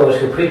last poet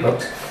who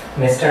pre-booked,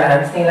 Mr.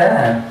 Anthony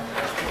Lanahan.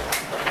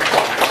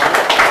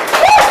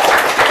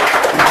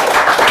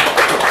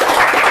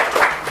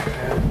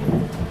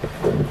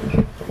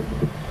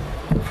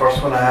 The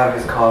first one I have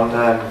is called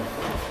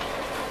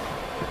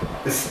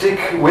The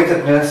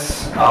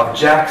Stick-Wittedness of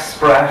Jack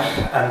Spratt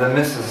and the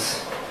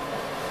Missus.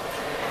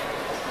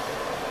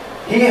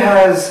 He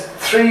has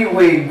 3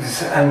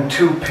 wigs and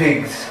 2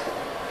 pigs.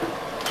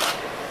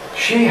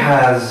 She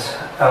has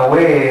a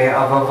way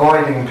of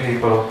avoiding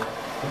people.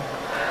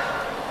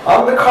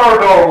 On the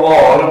corridor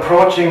wall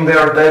approaching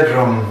their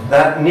bedroom,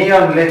 that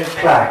neon-lit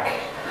plaque,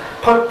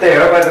 put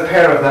there by the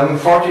pair of them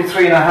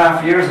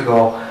 43.5 years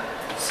ago,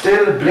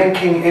 still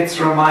blinking its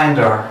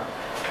reminder.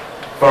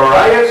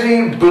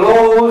 Variety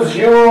blows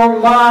your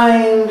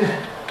mind.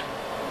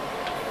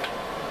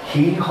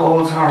 He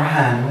holds her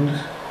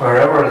hand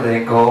wherever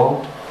they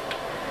go.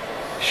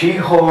 She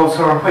holds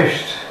her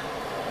whisht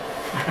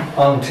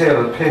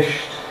until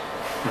pished.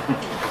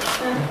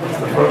 That's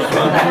the first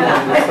one.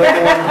 The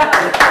second one.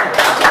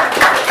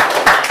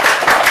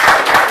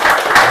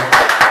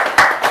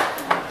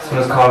 This one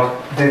is called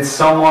Did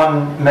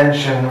Someone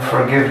Mention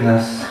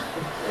Forgiveness?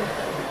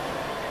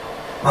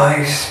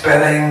 My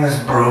spelling's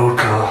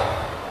brutal.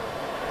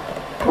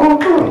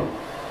 Brutal.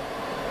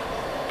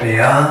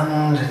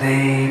 Beyond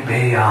the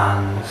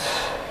beyonds.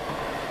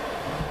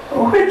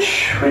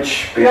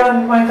 Which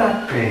beyond might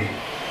that be?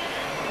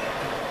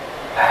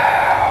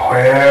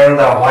 Where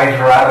the white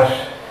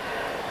rabbit,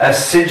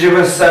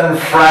 assiduous and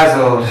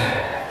frazzled,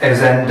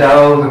 is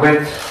endowed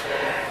with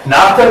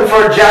nothing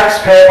for Jack's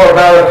paper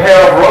about a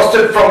pair of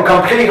rusted from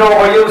complete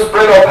overuse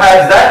Brillo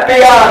pads, that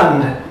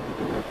beyond.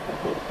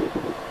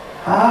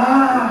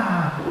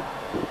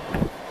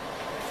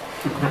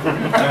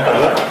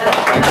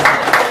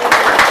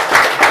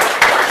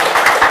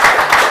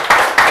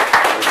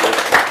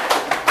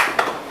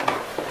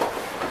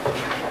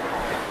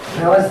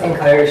 I always think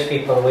Irish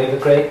people, we have a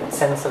great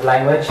sense of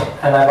language,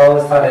 and I've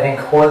always thought, I think,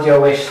 hold your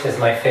wish is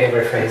my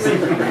favourite phrase.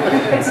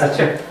 It's such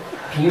a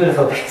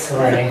beautiful piece of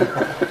writing.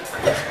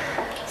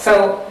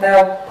 So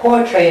now,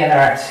 poetry and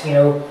art, you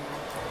know,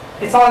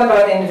 it's all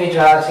about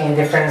individuality and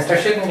difference. There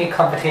shouldn't be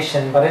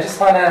competition, but I just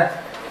want to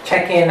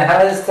check in.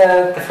 How is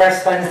the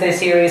first Wednesday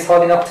series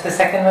holding up to the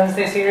second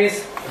Wednesday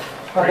series?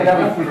 Very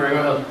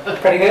well.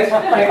 Pretty good?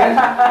 Very good?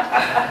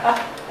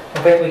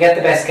 But we get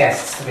the best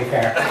guests, to be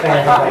fair.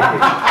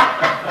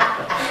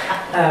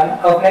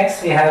 Up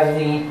next we have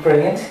the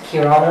brilliant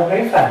Kieran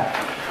O'Grifla.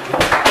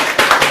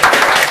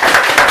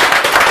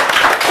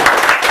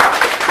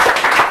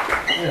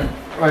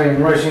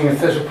 I'm writing a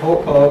set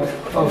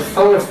of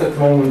sonnets at the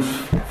moment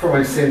for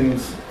my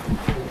sins,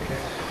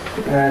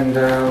 and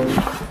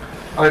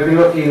I've been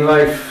lucky in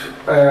life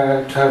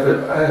to have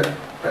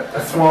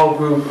a small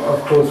group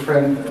of close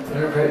friends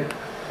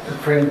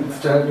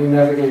to help me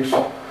navigate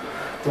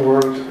the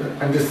world,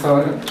 and this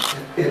sonnet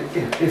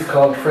is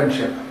called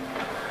Friendship.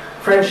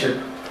 Friendship.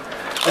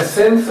 A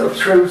sense of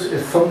truth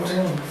is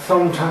something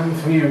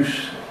sometimes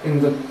mute in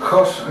the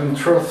cut and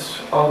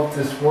thrust of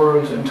this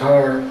world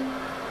entire.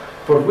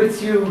 But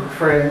with you,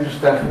 friend,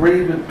 that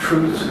rabid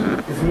truth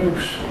is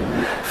mute,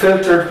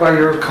 filtered by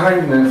your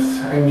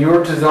kindness and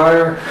your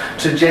desire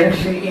to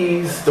gently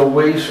ease the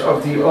weight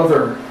of the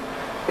other.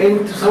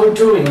 In so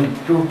doing,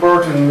 your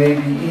burden may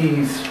be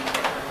eased,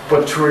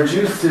 but to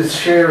reduce this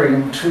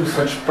sharing to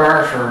such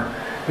barter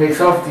makes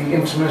of the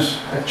intimate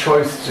a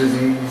choice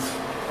disease.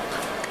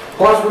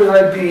 What will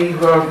I be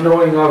without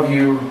knowing of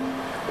you?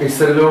 It's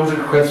a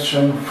loaded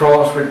question,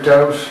 fraught with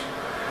doubt.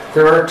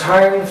 There are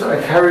times I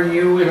carry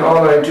you in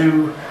all I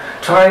do,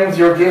 times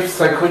your gifts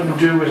I couldn't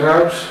do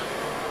without,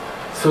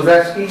 so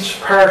that each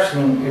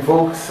parting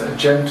evokes a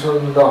gentle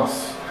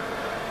loss,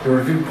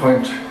 your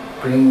viewpoint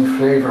bringing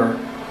flavour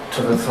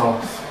to the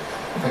sauce.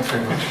 Thanks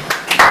very much.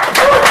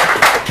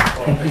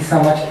 Thank you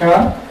so much,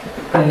 Kieran.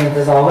 Brilliant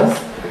as always.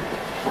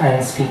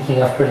 And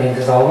speaking of brilliant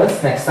as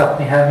always, next up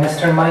we have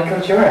Mr. Michael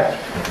Jurek.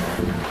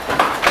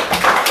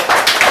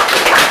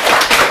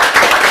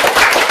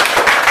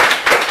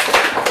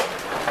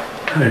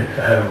 Hi,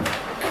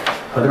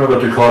 I don't know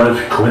what to call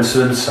it,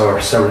 coincidence or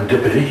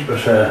serendipity,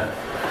 but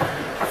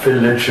Phil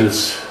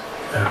Lynch's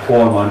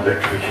poem on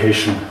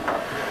electrification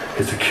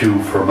is a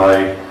cue for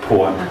my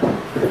poem.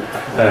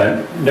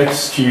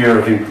 Next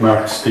year, I think,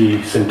 marks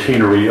the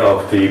centenary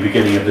of the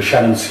beginning of the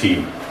Shannon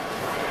scheme,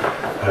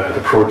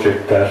 the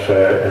project that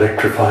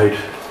electrified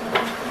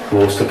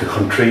most of the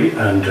country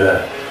and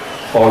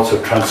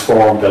also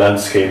transformed the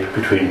landscape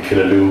between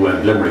Killaloe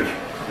and Limerick.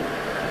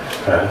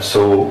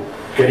 So,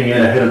 getting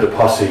in ahead of the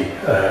posse,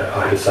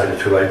 I decided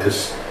to write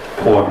this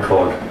poem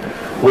called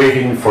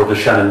Waiting for the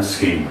Shannon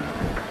Scheme.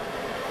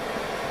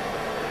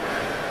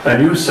 A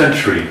new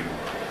century,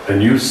 a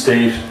new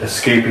state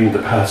escaping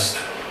the past,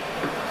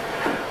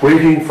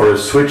 waiting for a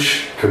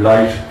switch to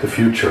light the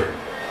future,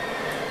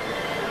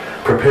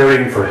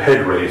 preparing for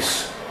head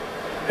race,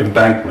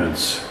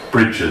 embankments,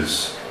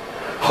 bridges,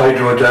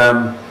 hydro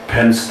dam,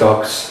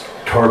 penstocks,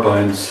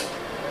 turbines,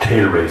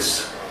 tail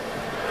race,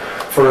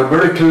 for a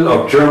miracle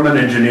of German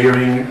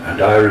engineering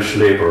and Irish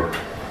labour,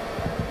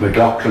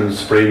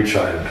 McLaughlin's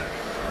brainchild,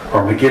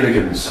 or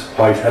McGilligan's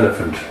white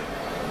elephant,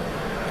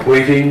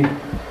 waiting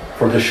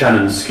for the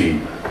Shannon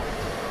scheme.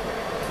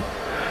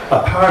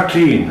 A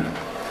Partine,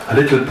 a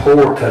little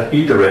port at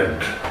either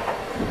end,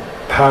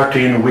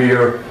 Partine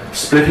Weir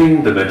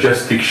splitting the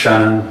majestic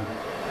Shannon,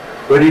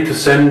 ready to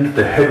send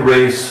the head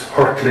race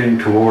hurtling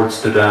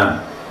towards the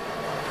dam.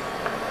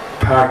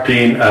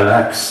 Partine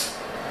Alax,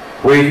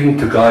 waiting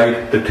to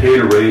guide the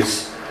tail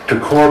race to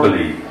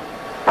Corbaly,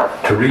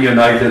 to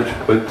reunite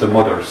it with the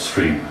mother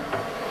stream.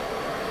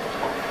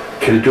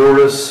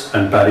 Kilduras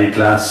and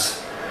Ballyglass,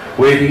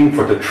 waiting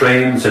for the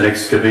trains and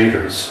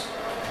excavators.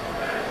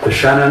 The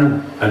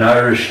Shannon, an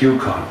Irish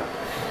Yukon.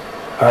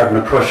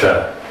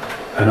 Ardnacrusha,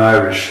 an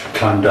Irish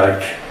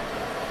Klondike.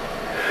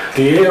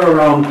 The air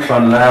around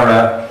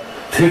Clonlara,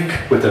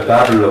 thick with a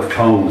babble of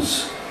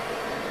tongues.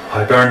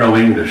 Hiberno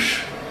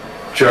English,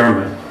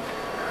 German,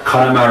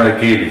 Connemara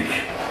Gaelic.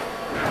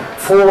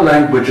 4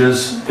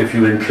 languages if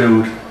you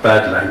include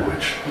bad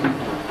language.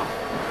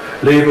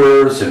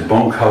 Labourers in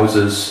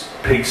bunkhouses,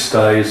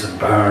 pigsties and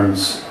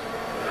barns,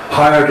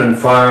 hired and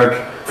fired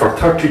for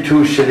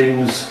 32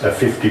 shillings a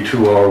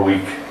 52-hour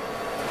week.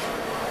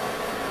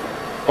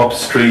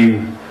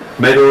 Upstream,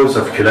 meadows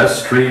of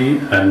Kilastry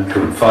and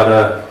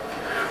Clonfada,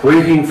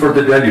 waiting for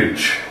the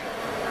deluge,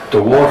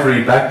 the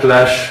watery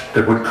backlash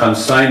that would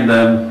consign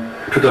them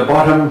to the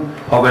bottom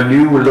of a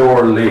new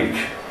lower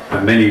lake, a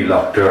mini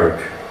Loch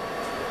Derg.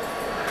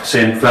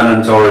 St.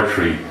 Flannan's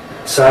Oratory,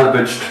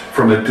 salvaged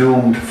from a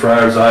doomed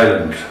Friars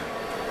Island,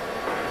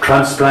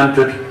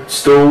 transplanted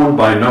stone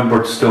by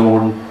numbered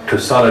stone to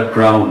solid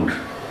ground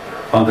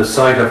on the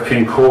site of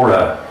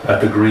Kincora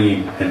at the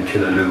Green in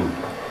Killaloe.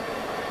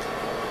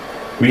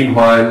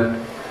 Meanwhile,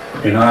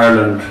 an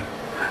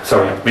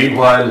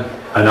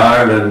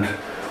Ireland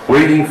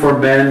waiting for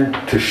men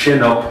to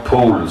shin up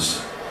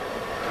poles,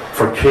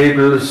 for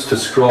cables to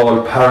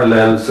scrawl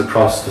parallels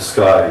across the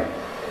sky,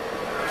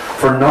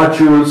 for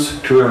nodules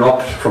to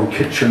erupt from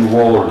kitchen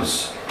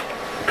walls,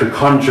 to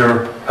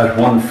conjure at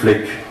one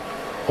flick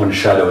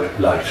unshadowed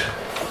light.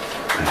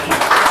 Thank you.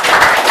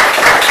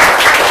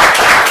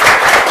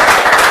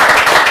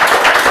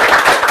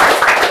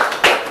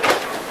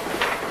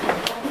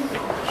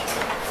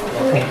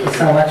 Thank you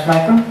so much,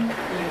 Michael.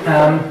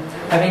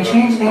 I've been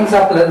changing things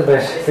up a little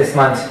bit this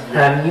month.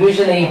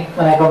 Usually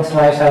when I go to the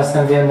Whitehouse and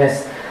I'm doing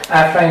this,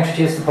 after I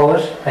introduce the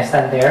poet, I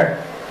stand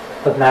there,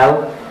 but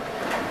now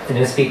the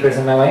new speaker is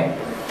in my way.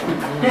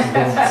 There's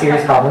been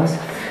serious problems.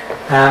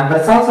 But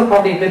it's also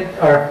probably a good,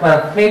 or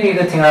well, maybe a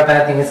good thing or a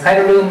bad thing. It's kind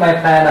of ruined my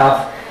plan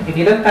of, if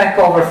you look back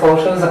over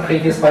photos of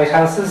previous White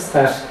Houses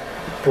that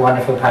the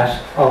wonderful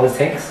Pat always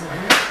takes.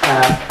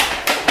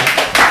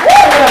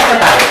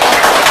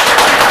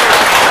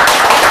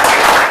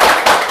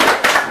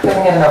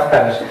 Doesn't get enough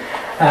credit.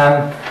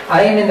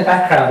 I am in the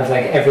background of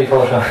like every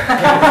photo.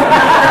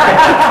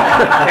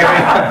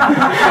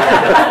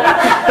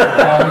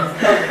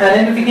 And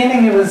in the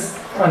beginning it was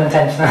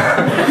unintentional.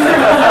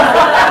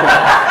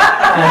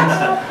 And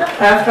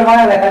after a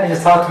while I kind of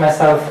just thought to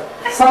myself,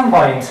 at some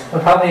point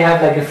we'll probably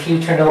have like a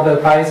future Nobel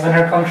Prize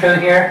winner come through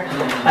here,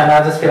 and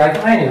I'll just be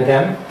like, I knew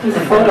them. There's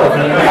a photo of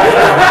me in the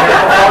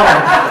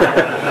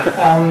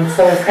background.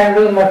 So it's kind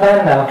of ruined my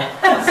plan now.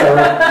 So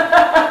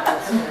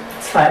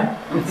it's fine.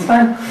 It's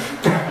fine.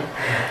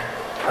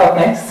 Up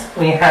next,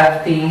 we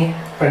have the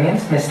brilliant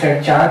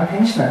Mr. John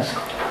Pinchnut.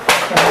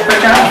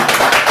 Mr. John.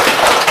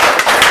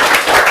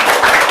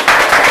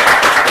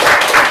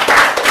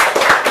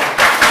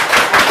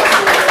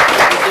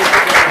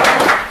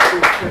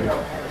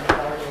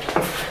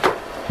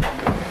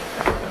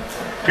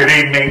 Good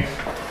evening.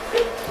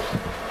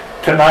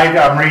 Tonight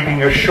I'm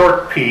reading a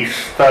short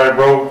piece that I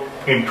wrote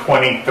in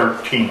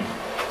 2013.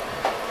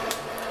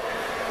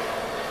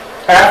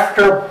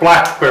 After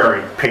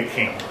blackberry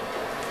picking,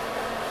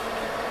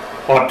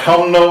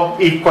 autumnal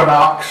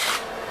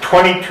equinox,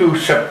 22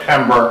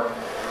 September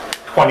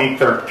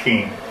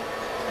 2013.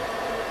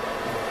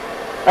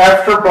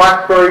 After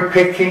blackberry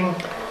picking,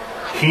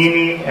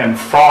 Heaney and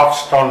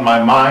frost on my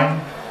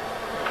mind,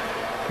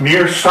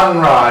 near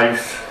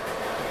sunrise,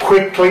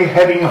 quickly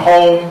heading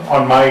home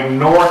on my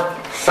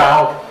north,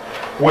 south,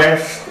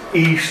 west,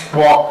 east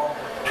walk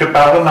to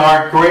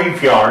Ballinar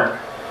graveyard,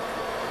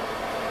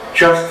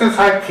 just as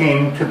I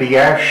came to the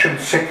ash and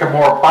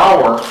sycamore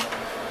bower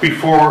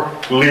before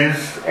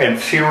Liz and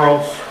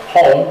Cyril's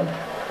home,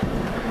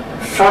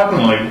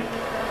 suddenly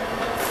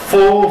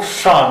full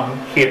sun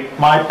hit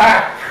my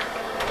back.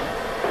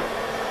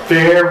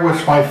 There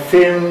was my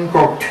thin,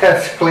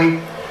 grotesquely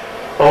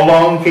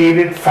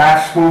elongated,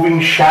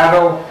 fast-moving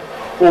shadow,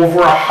 over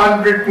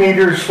 100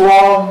 meters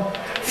long,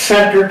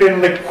 centered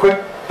in the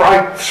quick,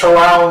 bright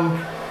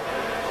surround,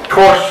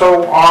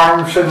 torso,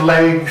 arms, and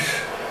legs,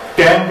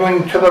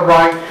 dangling to the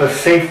right, the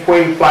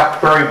Safeway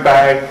BlackBerry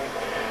bag,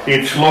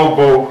 its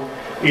logo,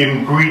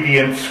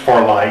 Ingredients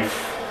for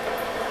Life,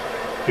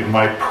 in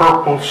my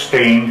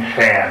purple-stained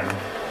hand.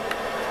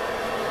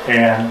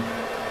 And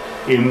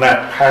in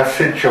that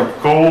passage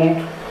of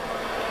gold,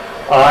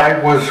 I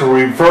was a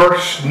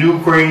reverse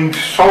new-grained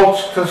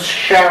solstice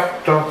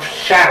shaft of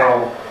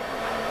shadow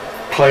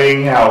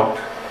playing out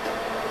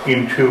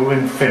into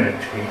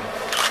infinity.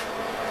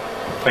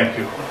 Thank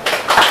you.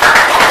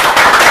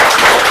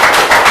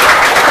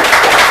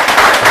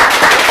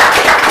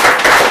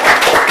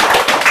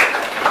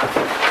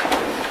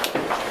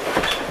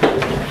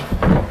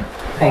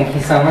 Thank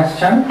you so much,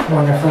 John.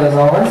 Wonderful as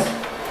always.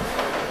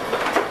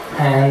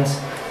 And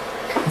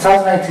it's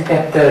always nice to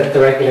get the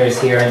regulars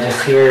here and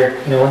just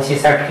hear, once you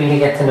start to really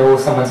get to know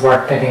someone's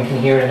work, I think you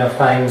hear it enough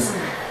times,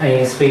 and I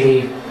just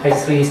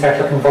really start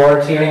looking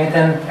forward to hearing it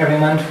then every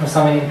month from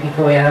so many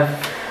people we have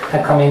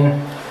that come in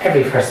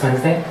every first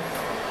Wednesday.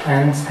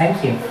 And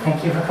thank you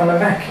for coming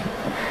back.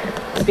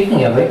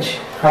 Speaking of which,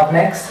 up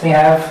next we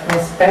have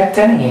Miss Beth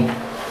Dennehy.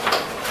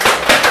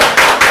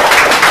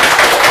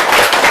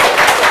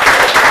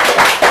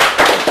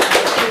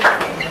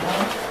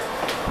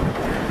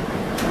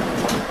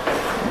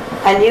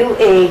 A new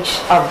age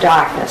of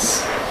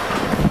darkness.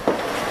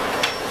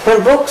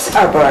 When books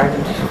are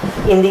burned,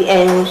 in the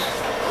end,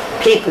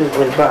 people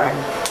will burn.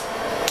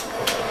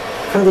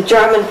 From the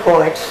German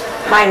poet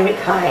Heinrich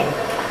Heine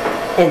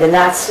in the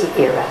Nazi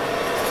era.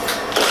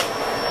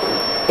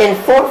 In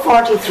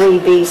 443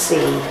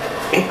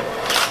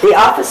 BC, the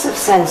office of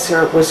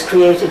censor was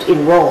created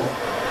in Rome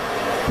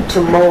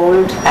to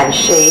mold and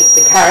shape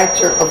the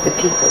character of the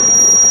people.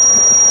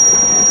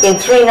 In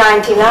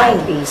 399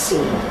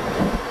 BC,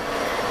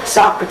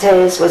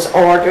 Socrates was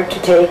ordered to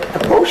take a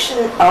potion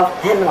of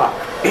hemlock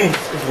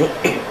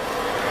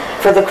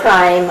for the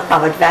crime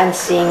of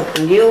advancing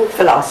new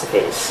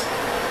philosophies.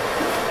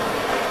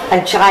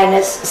 And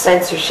China's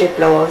censorship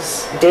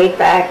laws date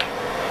back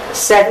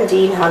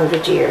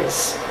 1700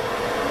 years.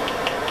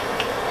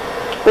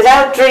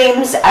 Without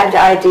dreams and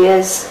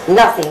ideas,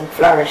 nothing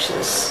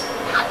flourishes.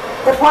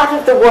 But what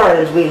of the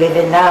world we live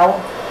in now?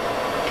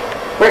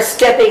 Where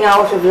stepping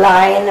out of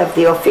line of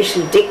the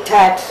official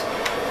diktat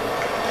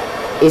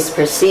is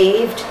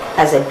perceived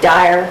as a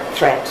dire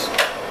threat.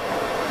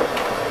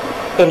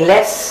 In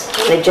less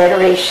than a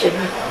generation,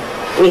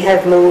 we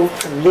have moved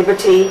from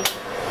liberty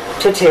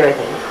to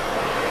tyranny.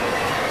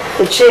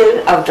 The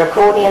chill of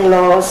draconian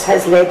laws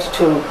has led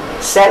to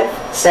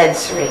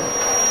self-censoring.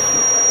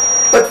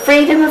 But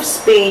freedom of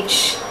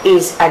speech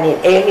is an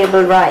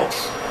inalienable right,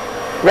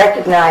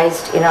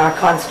 recognized in our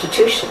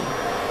Constitution.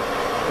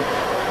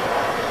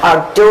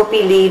 Our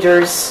dopey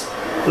leaders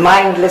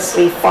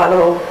mindlessly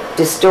follow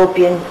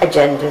dystopian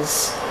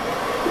agendas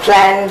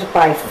planned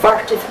by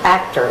furtive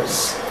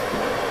actors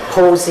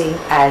posing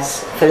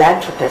as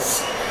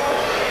philanthropists.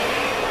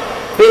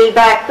 Build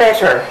back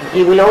better,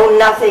 you will own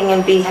nothing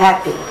and be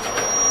happy.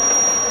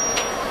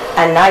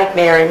 A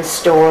nightmare in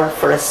store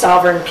for a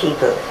sovereign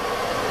people,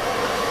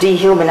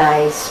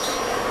 dehumanized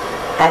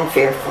and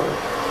fearful.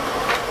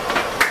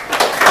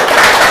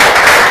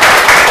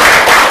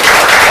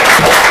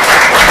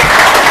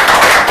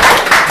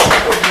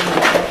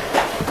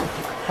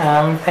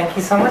 Thank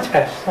you so much,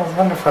 Pat. That was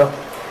wonderful.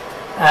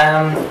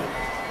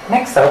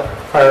 Next up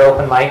for our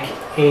open mic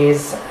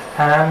is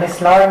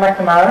Miss Laura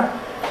McNamara.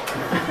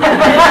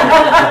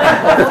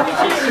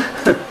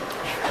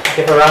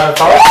 Give her a round of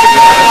applause.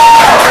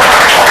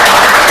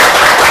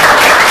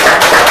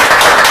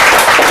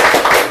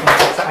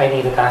 I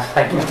needed that,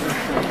 thank you.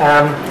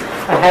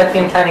 I had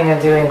been planning on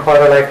doing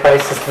quarter life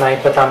crisis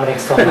tonight, but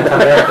Dominic's don't come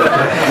there,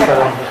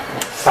 so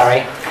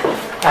sorry.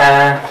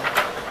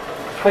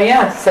 But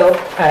yeah, so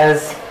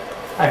as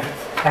I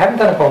haven't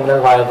done a poem in a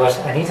little while, but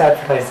I need to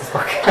advertise this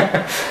book.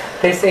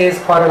 This is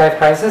Quarter Life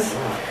Crisis.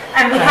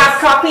 And we have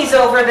copies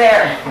over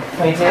there.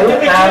 We do. The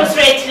reduced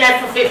rate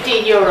left for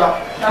 €15.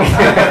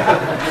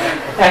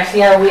 Actually,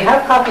 yeah, we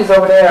have copies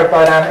over there,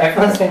 but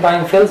everyone's been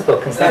buying Phil's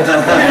book instead.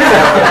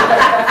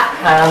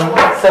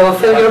 So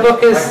Phil, your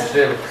book is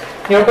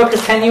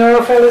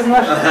 €10, Phil, isn't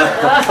it?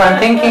 So I'm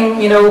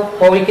thinking,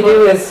 what we could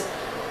do is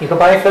you could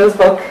buy Phil's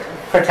book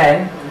for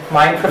 10.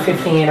 Mine for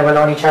 15, and we'll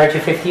only charge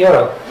you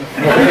 €50.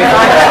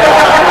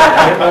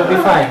 It'll be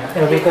fine.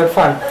 It'll be good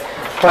fun.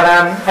 But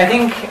I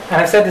think,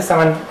 and I've said this to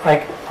someone,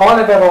 like, all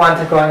I've ever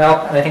wanted growing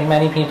up, and I think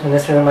many people in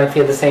this room might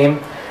feel the same,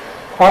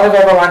 all I've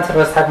ever wanted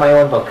was to have my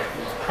own book.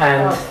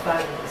 And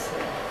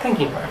thank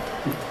you, Bert.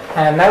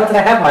 And now that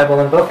I have my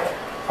own book,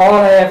 all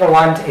I ever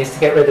want is to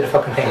get rid of the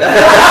fucking thing.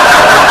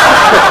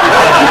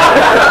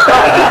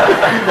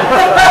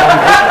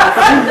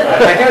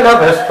 I do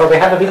love it, but we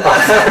have a big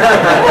box.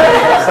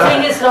 The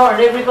thing is,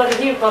 Lauren, everybody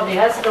here probably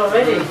has it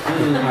already.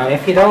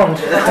 If you don't.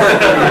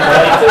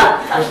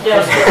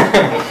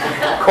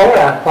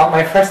 Cora bought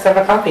my first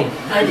ever copy.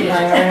 I did.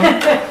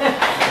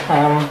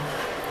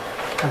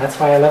 And that's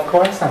why I love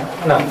Cora so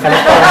much. No, I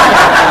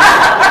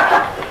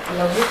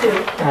love you too.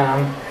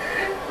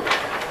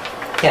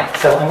 Yeah,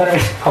 so I'm going to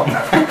read a poem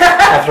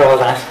after all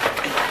that.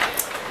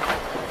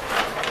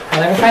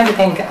 And I'm trying to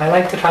think, I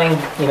like to try and,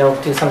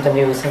 do something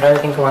new, so I'm trying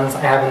to think of ones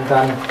I haven't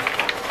done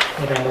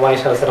either in the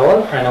Whitehouse at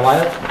all or in a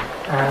while.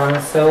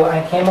 So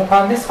I came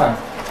upon this one.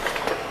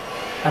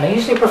 And I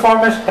usually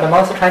perform it, but I'm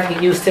also trying to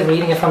get used to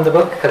reading it from the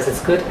book because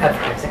it's good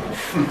advertising.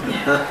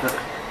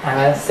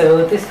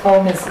 So this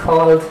poem is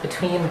called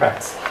Between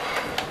Breaths.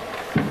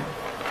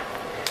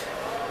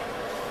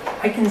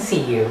 I can see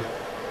you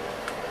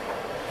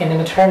in a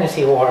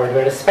maternity ward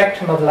where the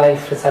spectrum of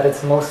life is at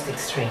its most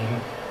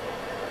extreme.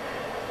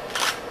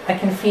 I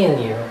can feel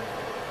you,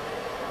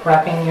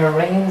 wrapping your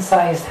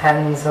rain-sized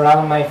hands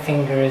around my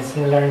fingers,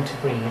 you learn to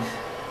breathe.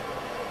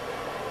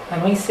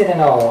 And we sit in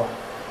awe,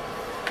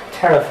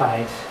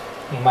 terrified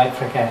you might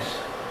forget.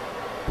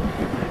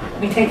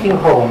 We take you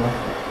home,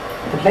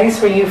 the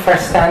place where you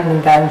first stand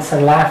and dance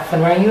and laugh,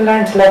 and where you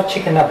learn to love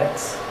chicken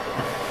nuggets.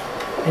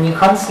 And you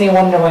constantly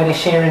wonder why they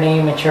share a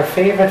name with your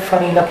favourite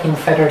funny-looking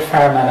feathered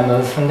farm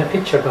animals from the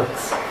picture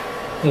books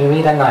we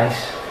read at night.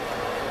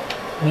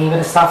 Me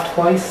with a soft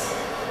voice,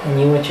 and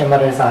you with your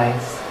mother's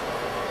eyes.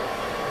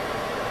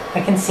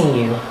 I can see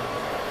you,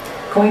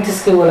 going to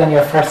school on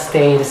your first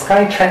day, the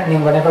sky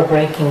threatening but never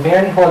breaking,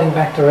 barely holding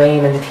back the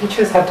rain, and the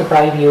teachers have to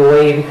bribe you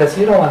away because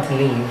you don't want to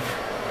leave.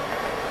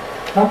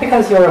 Not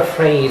because you're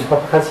afraid,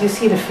 but because you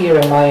see the fear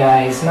in my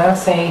eyes, and I'll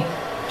say,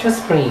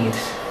 just breathe,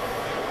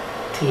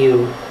 to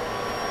you.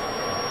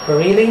 But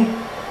really,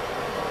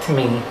 to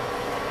me.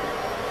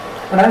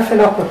 And I'll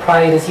fill up with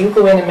pride as you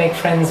go in and make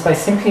friends by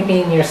simply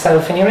being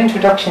yourself, and your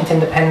introduction to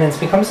independence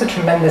becomes a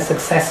tremendous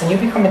success, and you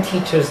become a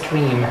teacher's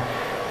dream,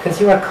 because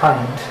you are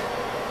kind.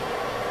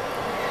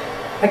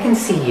 I can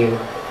see you,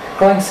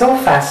 growing so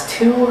fast,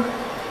 too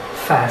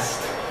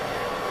fast.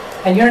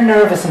 And you're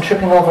nervous and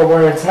tripping over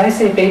words, and I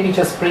say, baby,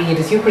 just breathe,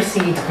 as you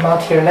proceed to come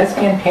out to your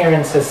lesbian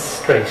parents as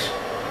straight.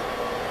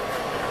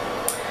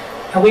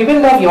 And we will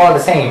love you all the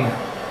same,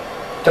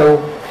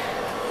 though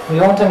we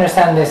won't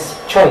understand this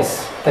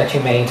choice that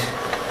you made.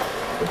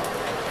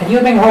 And you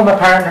bring home a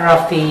partner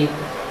of the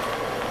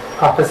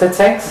opposite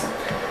sex,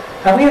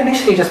 and we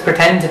initially just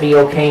pretend to be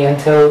okay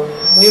until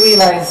we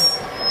realise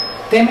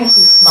they make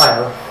you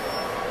smile.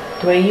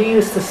 The way you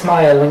used to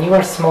smile when you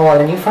were small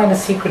and you found the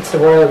secrets of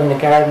the world in the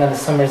garden on a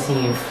summer's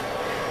eve.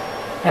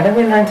 And then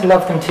we learn to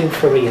love them too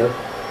for real.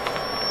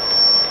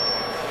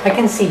 I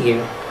can see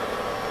you,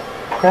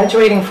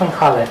 graduating from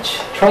college,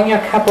 throwing your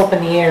cap up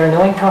in the air,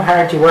 knowing how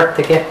hard you worked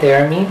to get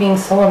there, and me being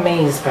so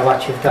amazed by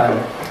what you've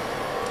done.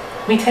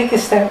 You take a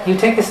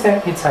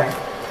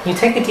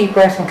deep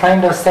breath and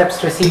climb those steps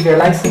to receive your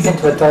license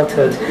into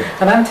adulthood,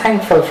 and I'm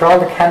thankful for all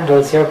the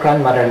candles your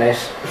grandmother lit.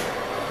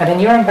 And then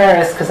you're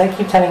embarrassed because I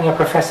keep telling your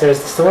professors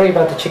the story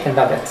about the chicken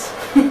nuggets.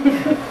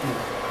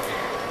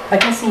 I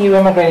can see you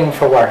immigrating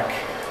for work,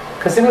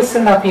 because it will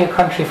still not be a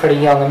country for the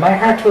young, and my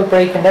heart will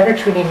break and never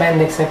truly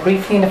mend except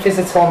briefly in the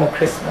visits home at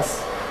Christmas.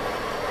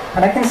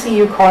 And I can see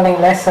you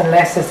calling less and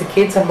less as the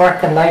kids and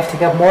work and life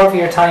take up more of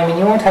your time, and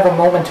you won't have a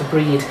moment to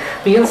breathe,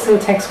 but you'll still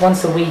text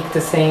once a week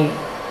to say,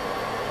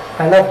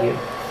 I love you.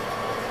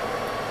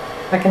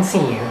 I can see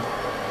you.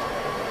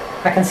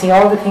 I can see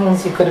all the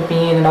things you could have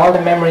been, and all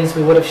the memories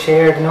we would have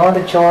shared, and all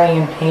the joy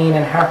and pain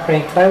and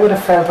heartbreak that I would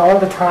have felt all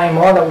the time,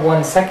 all at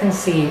once. I can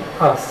see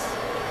us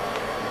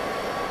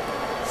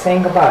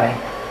saying goodbye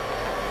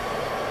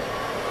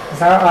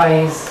as our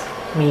eyes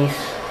meet,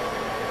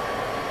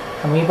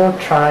 and we both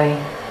try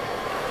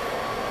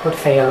but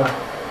fail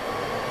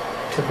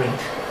to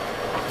breathe.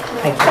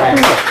 Thank you very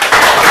much.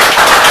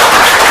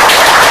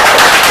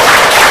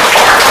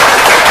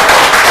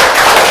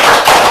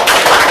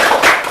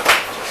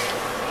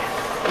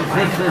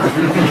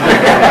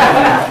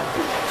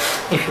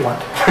 If you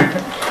want.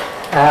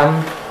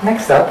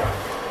 Next up,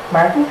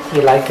 Martin, if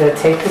you'd like to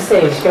take the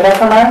stage. Give it up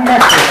for Martin.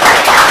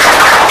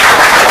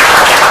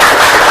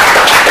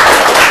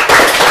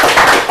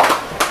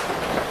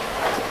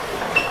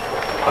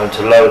 I'm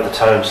to lower the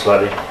tone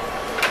slightly.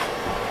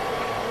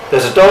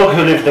 There's a dog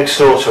who lives next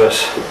door to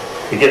us.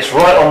 He gets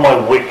right on my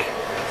wick.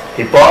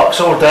 He barks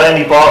all day and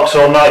he barks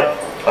all night.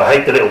 I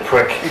hate the little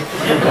prick.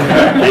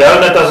 The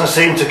owner doesn't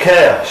seem to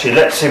care. She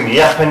lets him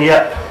yap and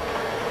yap.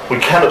 We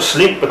cannot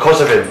sleep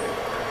because of him,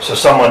 so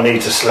someone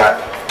needs a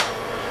slap.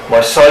 My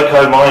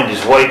psycho mind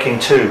is waking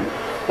too.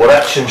 What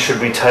action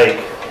should we take?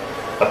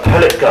 A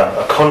pellet gun,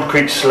 a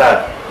concrete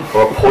slab,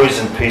 or a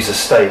poisoned piece of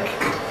steak?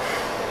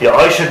 Yet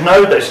I should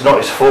know that it's not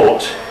his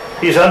fault.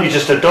 He's only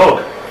just a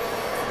dog.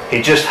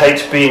 He just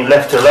hates being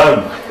left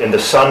alone in the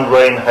sun,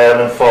 rain, hail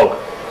and fog.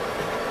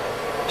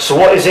 So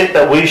what is it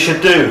that we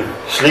should do?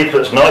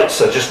 Sleepless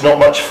nights are just not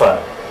much fun.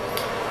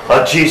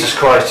 Oh, Jesus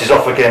Christ, he's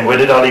off again. Where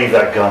did I leave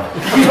that gun?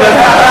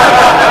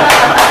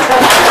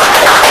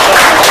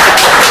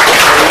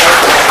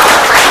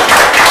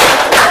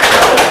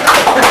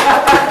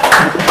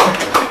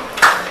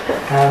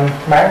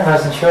 Martin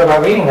wasn't sure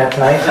about reading that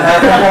tonight.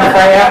 I'm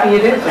very happy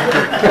you did.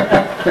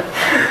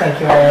 Thank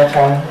you very much,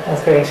 Alan.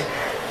 That's great.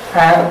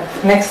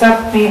 Next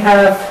up we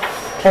have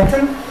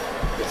Clinton.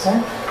 So,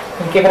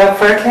 we'll give it up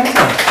for Clinton.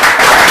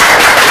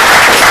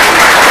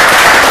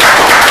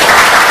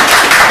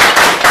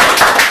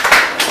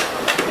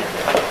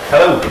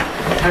 Hello.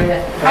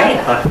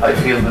 Hi. I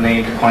feel the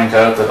need to point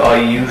out that I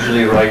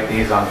usually write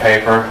these on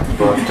paper,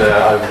 but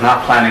I was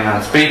not planning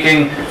on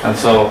speaking, and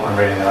so I'm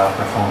reading it off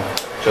my phone.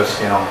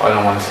 Just, I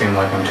don't want to seem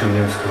like I'm too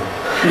new school.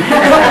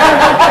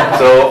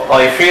 So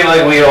I feel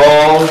like we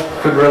all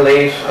could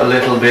relate a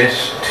little bit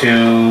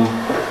to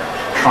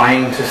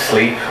trying to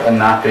sleep and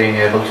not being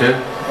able to,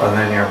 and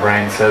then your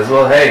brain says,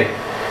 well, hey,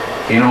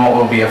 what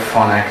would be a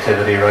fun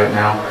activity right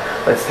now?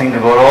 Let's think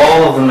about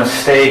all of the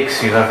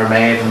mistakes you've ever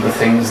made and the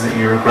things that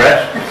you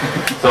regret.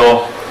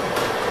 So,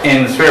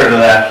 in the spirit of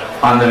that,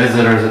 on the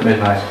visitors at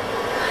midnight.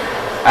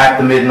 At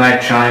the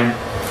midnight chime,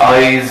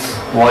 eyes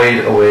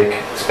wide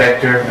awake,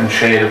 spectre and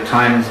shade of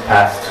times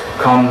past,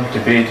 come to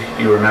bid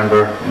you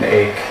remember and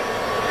ache.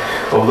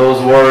 Of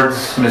those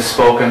words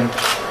misspoken,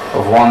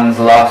 of ones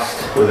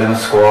lost within a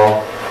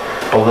squall,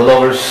 of the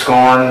lovers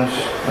scorned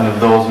and of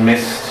those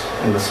missed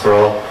in the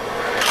sprawl,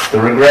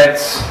 the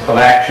regrets of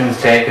actions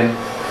taken,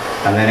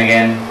 and then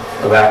again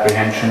of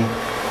apprehension,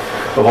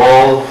 of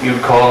all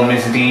you'd call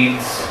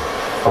misdeeds,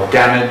 of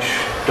damage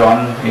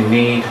done in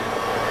need.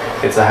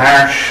 It's a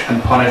harsh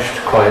and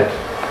punished quiet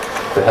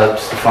that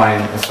helps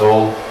define the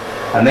soul,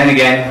 and then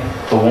again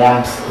the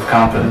warmth of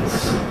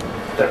confidence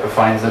that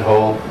refines it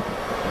whole.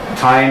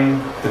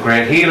 Time, the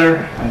great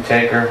healer and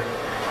taker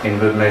in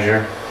good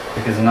measure,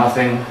 because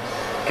nothing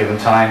given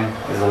time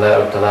is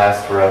allowed to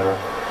last forever.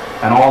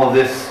 And all of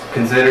this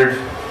considered,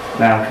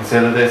 now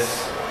consider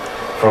this.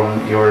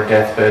 From your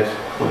deathbed,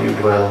 will you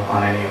dwell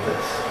on any of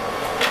this?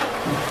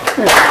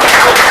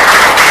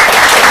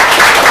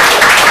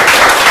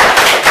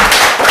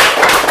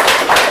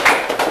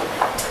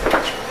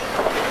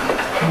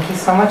 Thank you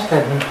so much,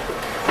 Clinton.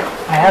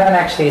 I haven't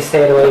actually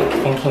stayed awake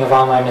thinking of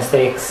all my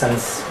mistakes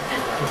since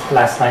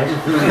last night. Is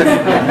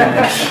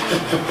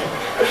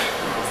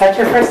that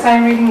your first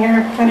time reading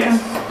here, Clinton?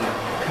 Yes.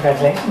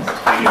 Congratulations.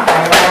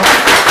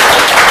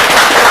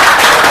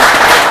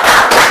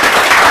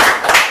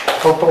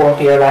 Hope it won't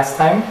be your last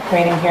time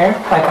reading here.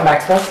 Might come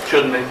back to us.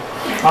 Shouldn't be.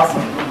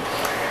 Awesome.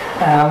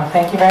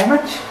 Thank you very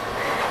much.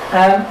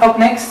 Up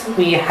next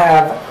we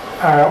have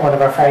one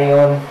of our very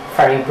own,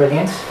 very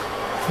brilliant,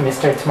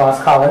 Mr. Tomas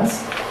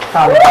Collins.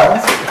 I don't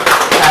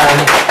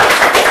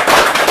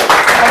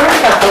know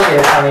if I told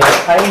you, Tommy.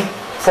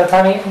 So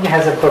Tommy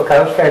has a book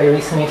out fairly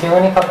recently too,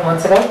 only a couple of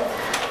months ago.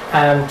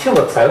 2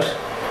 books out.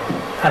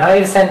 And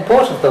I sent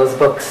both of those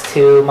books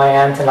to my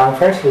aunt in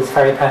Longford, who's a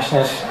very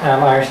passionate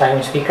Irish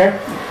language speaker.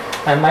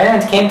 And my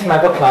aunt came to my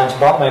book launch,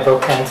 bought my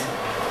book, and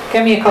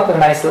gave me a couple of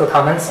nice little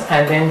comments,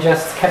 and then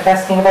just kept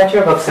asking about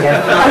your books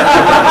again.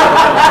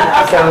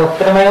 So,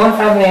 but in my own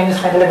family, I'm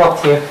just trying to live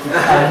up to you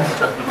and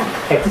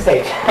take the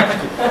stage.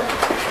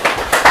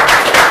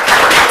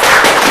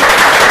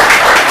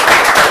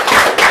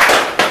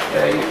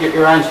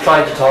 Your aunt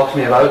tried to talk to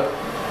me about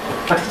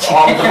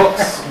all the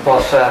books,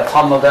 but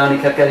Tom Muldowney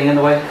kept getting in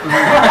the way.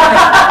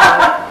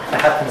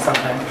 That happens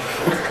sometimes.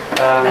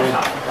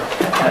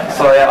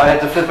 So I had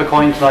to flip a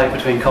coin tonight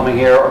between coming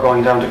here or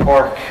going down to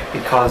Cork,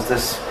 because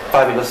this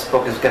fabulous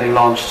book is getting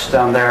launched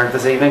down there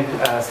this evening.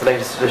 It's the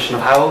latest edition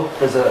of Howl.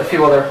 There's a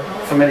few other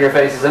familiar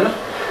faces in it.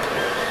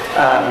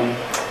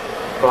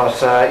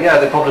 Yeah,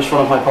 they published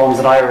one of my poems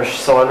in Irish,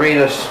 so I'll read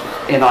it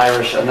in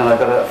Irish, and then I've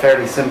got a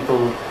fairly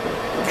simple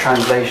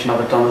translation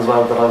of it done as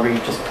well that I'll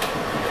read just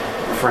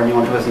for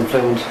anyone who isn't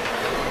fluent.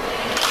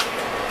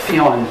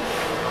 Fionn.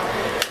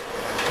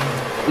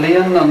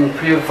 Líon an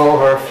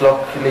príomhmhór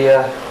fluch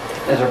lia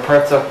idir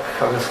pertach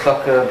agus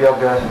clocha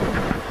beaga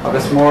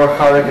agus mór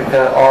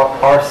charaigheacha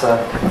arsa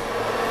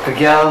go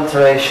geall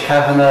tar éis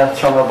ceathanna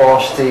troma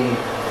báistí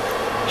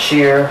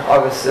siar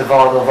agus i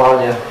bhfad ó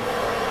bhaile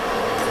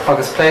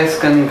agus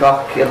pléascan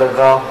gach ile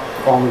gá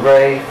ón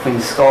gré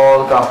faoin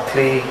scáil gach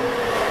clí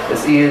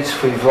is iad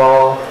faoi bhlá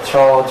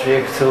trá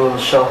dríoch túil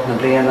seo na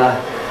bliana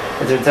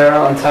idir deire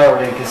an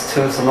tabhairg is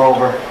tús an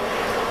obair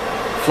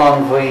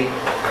flanmhaí,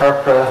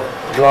 corpra,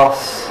 glas,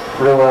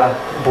 rua,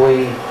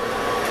 buí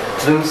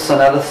Dlús an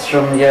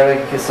Elistrum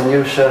Yerig is an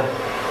Yusha,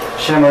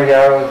 Shimmer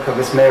Yarug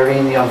agus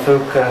Merini an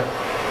Fuca,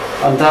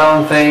 an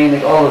Down Féin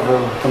ag Olivú,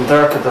 an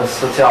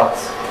Durcadas le teacht,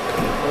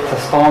 Tá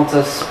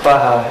Spontas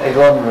Baha ag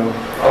Lunrú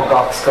ó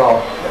gach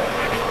scá.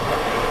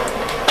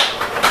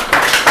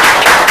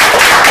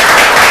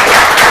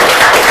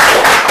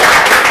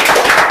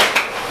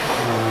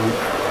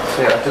 So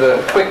yeah, I did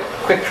a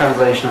quick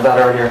translation of that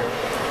earlier.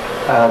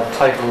 The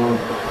title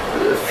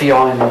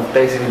Fionn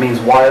basically means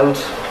wild.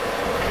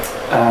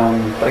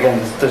 But again,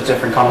 there's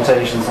different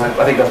connotations.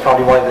 I think that's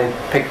probably why they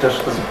picked it,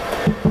 because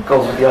it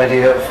goes with the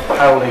idea of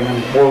howling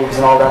and wolves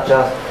and all that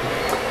jazz.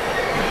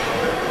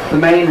 The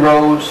main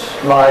road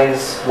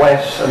lies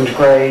wet and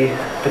grey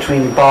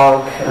between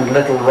bog and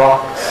little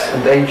rocks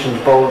and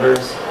ancient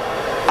boulders,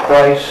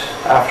 bright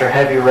after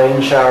heavy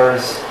rain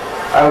showers,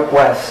 out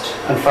west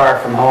and far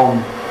from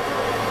home.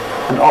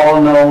 And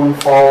all known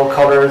fall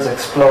colours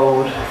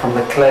explode from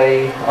the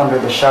clay under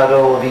the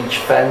shadow of each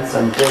fence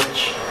and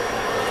ditch,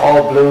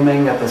 all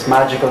blooming at this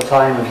magical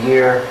time of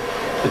year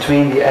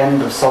between the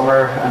end of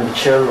summer and the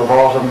chill of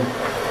autumn.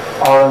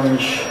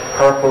 Orange,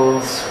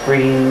 purples,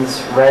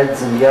 greens,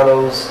 reds and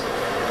yellows,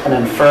 an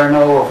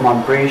inferno of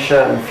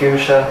Montbretia and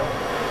fuchsia,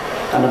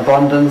 an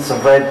abundance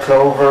of red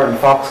clover and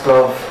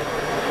foxglove,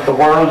 the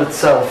world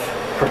itself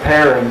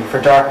preparing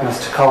for darkness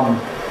to come,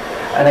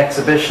 an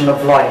exhibition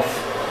of life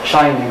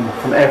shining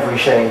from every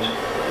shade.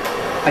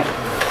 Thank you.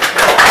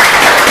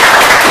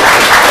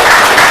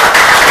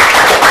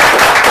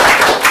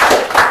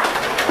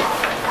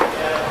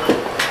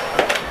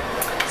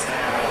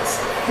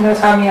 You know,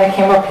 Tommy, I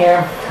came up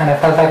here and I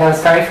felt like I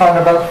was very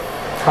vulnerable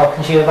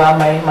talking to you about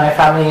my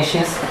family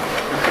issues.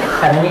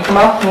 And then you come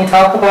up and you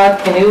talk about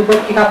the new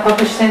book you got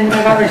published in and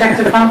I got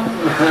rejected from.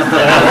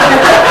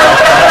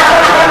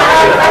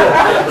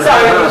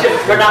 Sorry,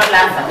 we're not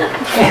laughing.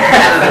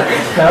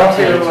 No,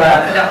 you're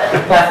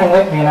laughing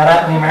with me, not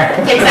at me,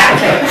 Mark.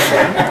 Exactly.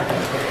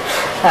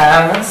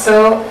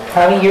 So,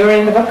 Tommy, you're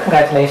in the book,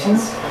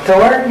 congratulations.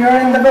 Dor,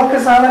 you're in the book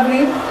as well, I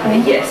believe?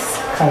 Yes.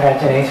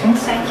 Congratulations.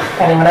 Thank you.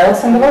 Anyone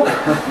else in the book?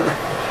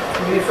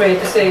 Are you afraid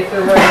to say a few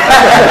words?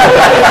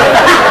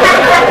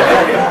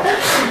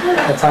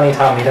 It's only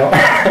Tommy, don't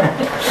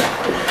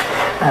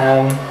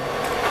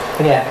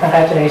But yeah,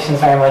 congratulations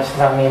very much to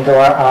Tommy and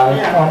Dor on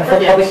a wonderful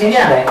publication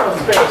today. That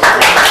was great.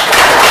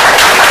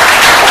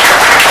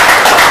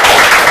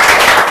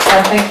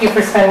 And thank you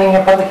for spending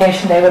your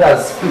publication day with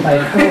us.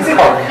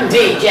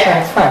 Indeed,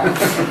 yeah. Thanks,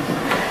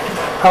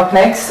 fun. Up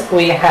next,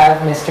 we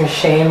have Mr.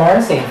 Shay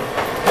Morrissey.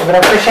 Give it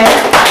up for Shay.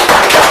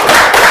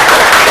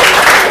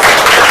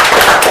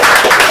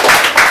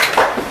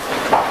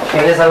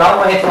 Shay, there's a long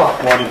way to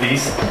walk. One of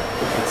these.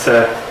 It's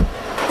a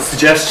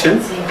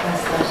suggestion.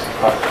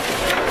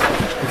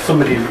 If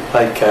somebody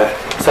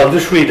so I'll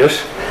just read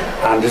it,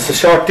 and there's a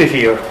short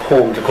ditty or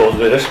poem that goes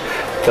with it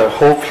that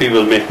hopefully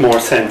will make more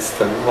sense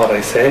than what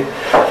I say.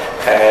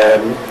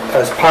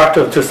 As part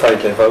of just I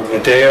live out in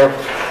Adair,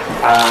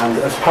 and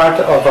as part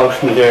of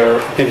out in Adair,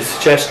 I made a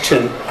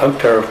suggestion out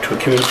there to a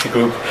community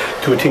group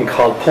to a thing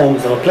called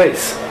Poems of a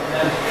Place.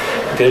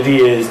 The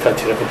idea is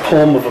that you have a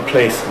poem of a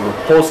place on a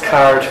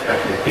postcard,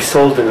 be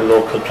sold in a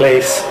local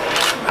place,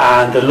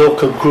 and the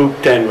local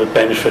group then would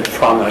benefit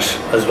from it,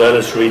 as well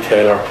as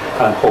retailer,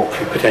 and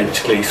hopefully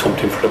potentially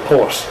something for the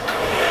post.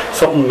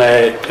 Something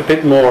a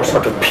bit more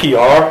sort of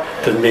PR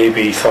than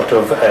maybe sort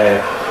of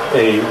a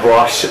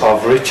wash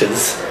of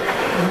riches.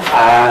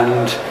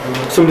 And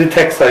some of the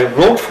text I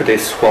wrote for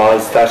this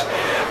was that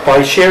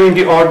by sharing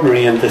the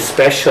ordinary and the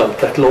special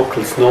that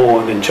locals know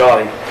and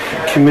enjoy,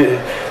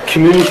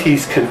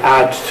 communities can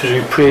add to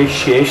the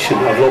appreciation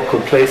of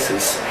local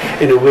places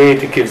in a way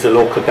that gives a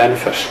local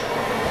benefit.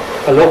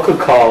 A local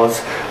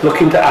cause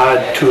looking to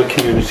add to a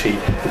community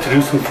and to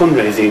do some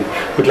fundraising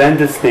would lend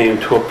its name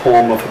to a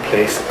poem of a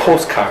place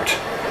postcard.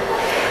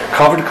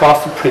 Cover the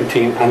cost of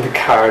printing and the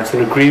cards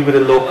and agree with a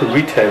local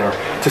retailer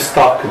to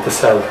stock and to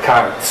sell the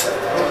cards.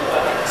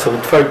 So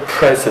it's very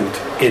present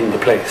in the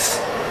place.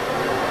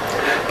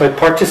 By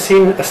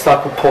purchasing a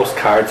stock of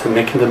postcards and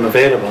making them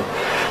available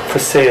for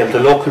sale, the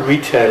local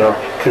retailer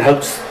can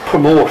help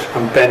promote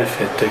and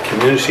benefit the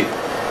community.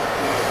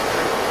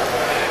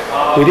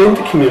 Within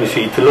the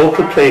community, the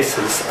local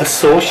places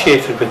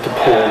associated with the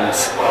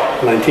poems,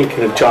 and I'm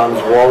thinking of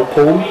John's wall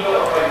poem,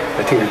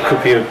 I think it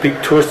could be a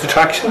big tourist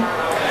attraction.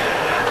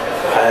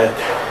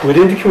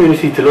 Within the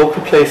community, the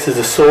local places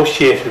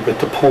associated with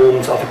the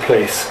poems of a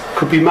place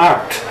could be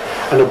marked,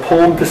 and a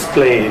poem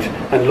displayed,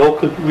 and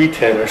local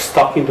retailers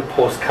stocking the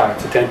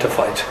postcards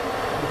identified.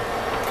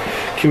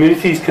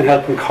 Communities can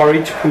help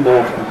encourage,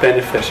 promote and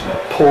benefit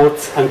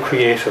poets and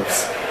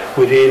creatives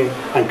within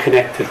and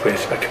connected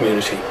with a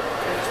community.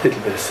 A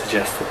little bit of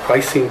suggested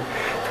pricing.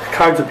 The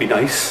cards would be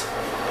nice,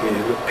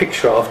 a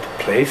picture of the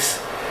place,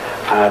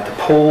 the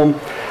poem,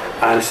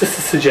 and it's just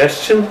a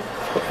suggestion.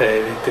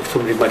 If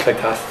somebody might like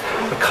to ask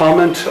a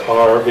comment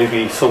or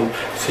maybe some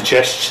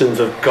suggestions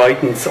of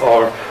guidance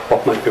or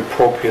what might be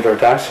appropriate or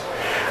that.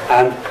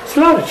 And there's a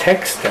lot of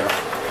text there,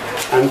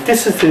 and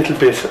this is a little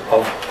bit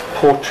of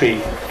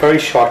poetry, very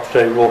short,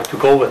 that I wrote to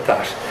go with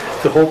that,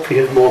 so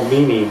hopefully has more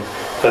meaning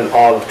than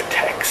all of the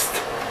text.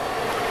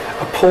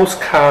 A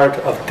postcard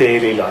of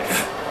daily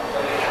life,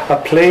 a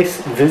place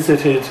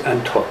visited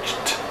and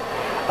touched,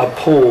 a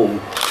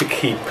poem to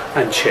keep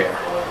and share.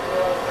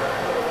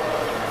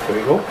 There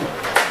we go.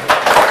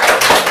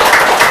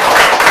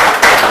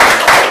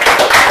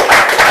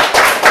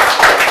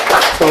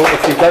 So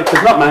if you'd like,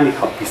 there's not many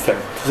copies there.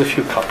 There's a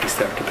few copies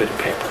there, a bit of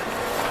paper.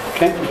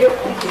 Okay? Thank you.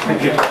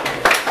 Thank you.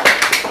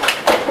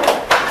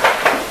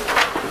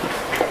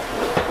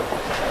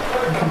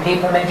 can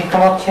people maybe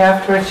come up to you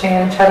afterwards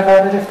and chat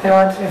about it if they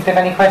want, if they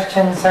have any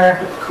questions or...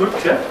 Good,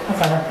 yeah.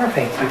 That's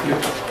perfect. Thank you.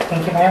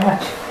 Thank you very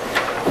much.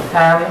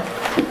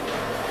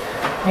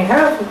 We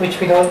have, which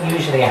we don't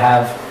usually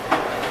have,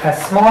 a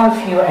small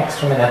few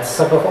extra minutes.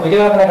 So before, we do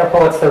have another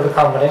poet still to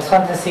come, but I just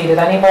wanted to see, did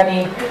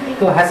anybody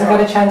who hasn't got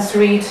a chance to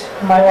read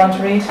might want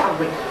to read?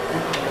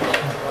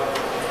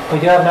 We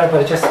do have another,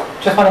 but just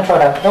want to throw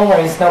it out. No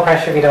worries, no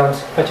pressure if you don't,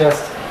 but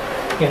just,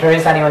 if there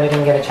is anyone who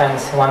didn't get a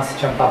chance who wants to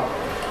jump up.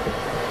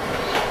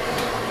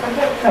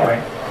 Don't worry.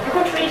 I'm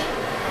going to read.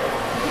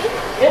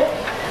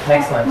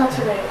 Next month. Not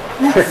today.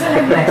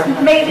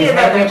 Maybe a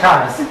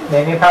promise.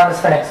 Maybe a promise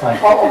for next month.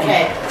 Oh,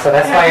 okay. So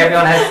that's why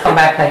everyone has to come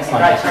back next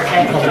month. Right,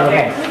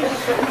 okay.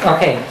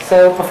 Okay,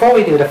 so before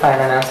we do the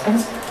final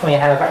announcements, we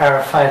have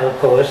our final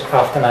poet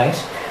of the night,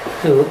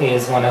 who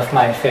is one of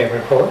my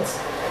favourite poets,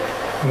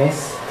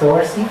 Miss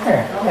Dora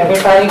Seeker.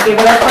 Everybody give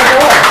it up for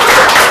Dora.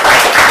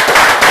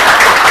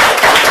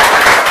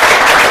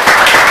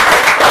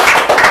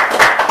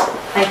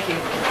 Thank you.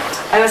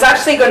 I was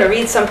actually going to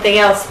read something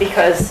else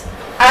because,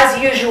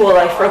 as usual,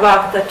 I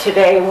forgot that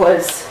today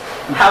was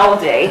Howl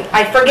Day.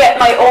 I forget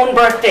my own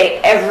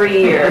birthday every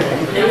year.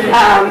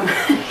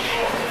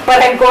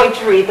 But I'm going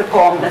to read the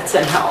poem that's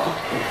in Howl.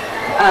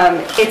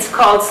 It's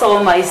called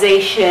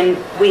Solemnization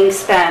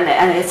Wingspan,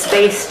 and it's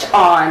based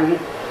on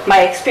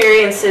my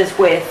experiences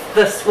with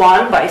The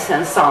Swan by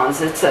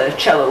Saint-Saëns. It's a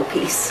cello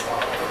piece.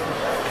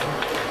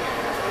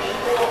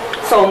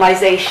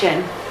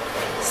 Solemnization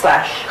 /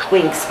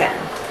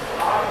 Wingspan.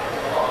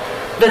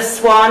 The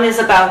swan is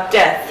about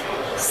death,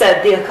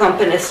 said the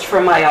accompanist for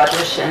my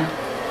audition.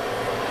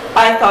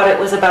 I thought it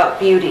was about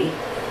beauty.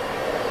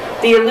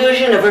 The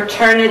illusion of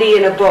eternity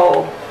in a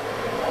bow.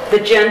 The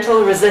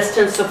gentle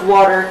resistance of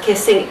water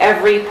kissing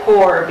every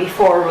pore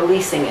before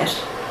releasing it.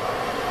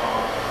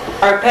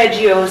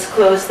 Arpeggios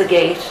close the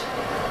gate,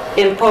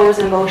 impose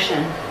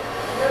emotion.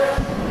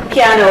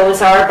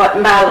 Pianos are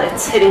but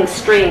mallets hitting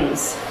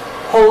strings,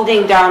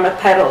 holding down a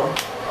pedal,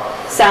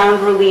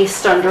 sound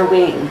released under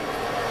wing.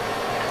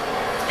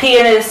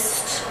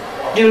 Pianists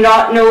do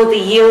not know the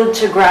yield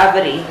to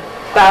gravity,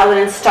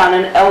 balanced on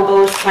an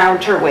elbow's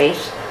counterweight,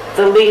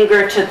 the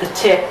linger to the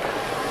tip,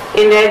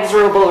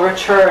 inexorable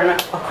return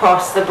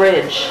across the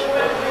bridge,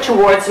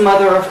 towards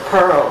mother of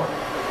pearl,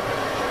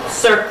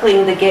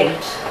 circling the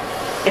gate,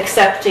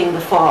 accepting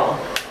the fall.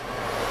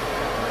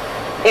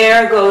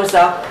 Air goes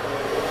up,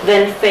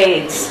 then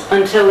fades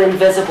until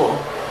invisible,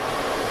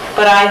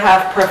 but I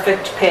have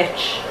perfect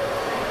pitch.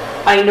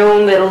 I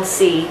know middle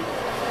C,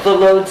 the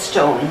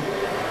lodestone,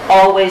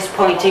 always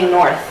pointing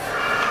north,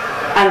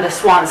 and the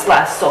swan's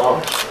last soul.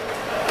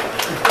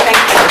 Thank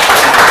you.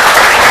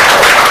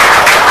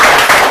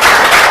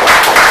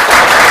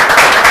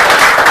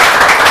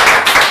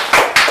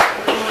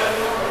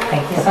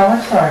 Thank you so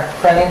much, Laura.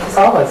 Brilliant as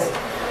always.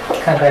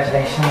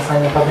 Congratulations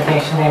on your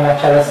publication, Day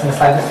Match Ellis and the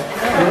slightest.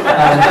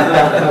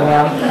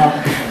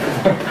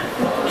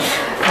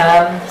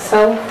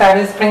 So that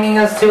is bringing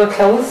us to a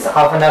close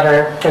of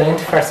another brilliant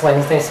First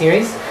Wednesday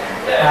series.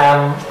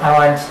 I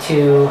want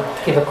to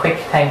give a quick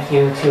thank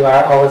you to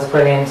our always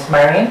brilliant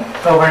Marion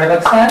over in the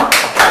bookstand.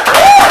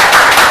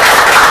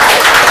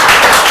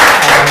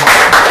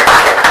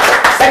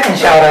 Second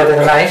shout out of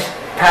the night,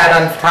 Pat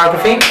on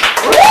photography.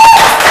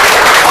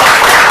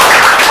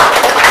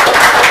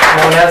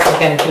 No one else is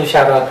getting 2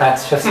 shout out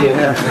pats, just you.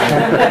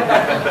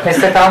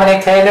 Mr.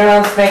 Dominic Taylor,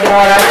 I'll make it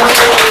all right.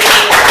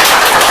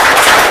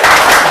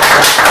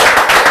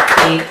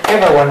 The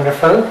ever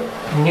wonderful,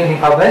 newly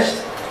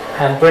published,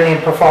 and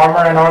brilliant performer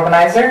and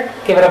organizer.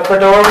 Give it up for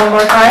Dora one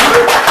more time.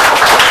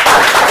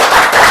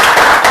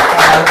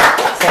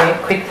 Say a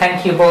quick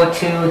thank you both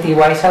to the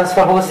Whitehouse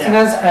for hosting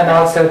us, and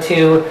also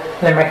to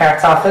Limerick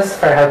Arts Office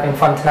for helping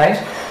fund tonight,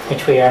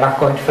 which we are not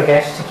going to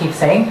forget to keep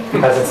saying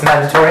because it's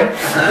mandatory.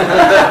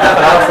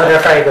 But also they're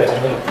very good,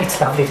 and it's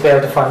lovely to be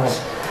able to fund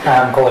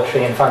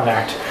poetry and fund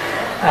art.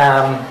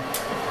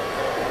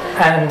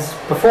 And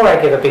before I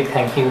give a big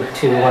thank you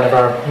to one of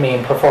our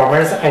main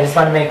performers, I just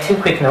want to make 2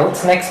 quick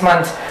notes. Next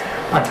month,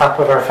 on top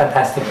of our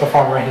fantastic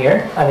performer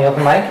here on the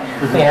open mic,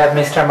 we have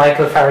Mr.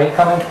 Michael Farry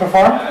coming to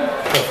perform.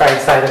 We're very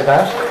excited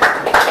about.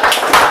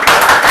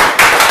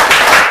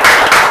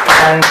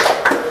 And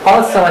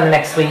also in the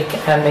next week,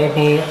 and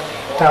maybe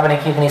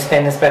Dominic, you can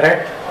explain this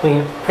better,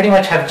 we pretty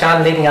much have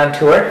John Liddy on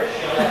tour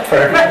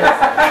for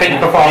 3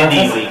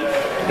 performances.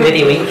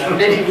 Liddy week.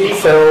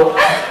 So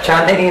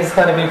John Liddy is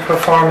going to be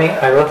performing,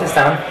 I wrote this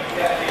down,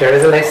 there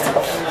is a list,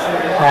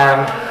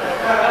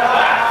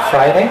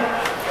 Friday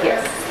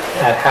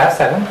at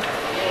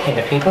 7:30 in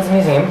the People's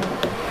Museum.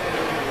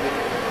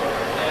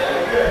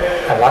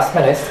 I lost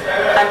my list.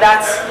 And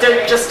that's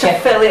just to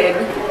fill in.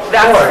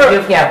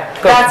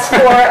 That's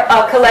for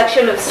a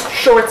collection of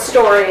short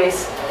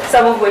stories,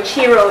 some of which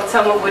he wrote,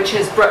 some of which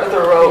his brother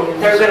wrote.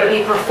 They're going to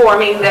be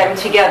performing them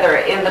together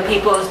in the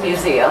People's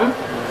Museum.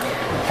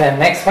 Then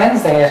next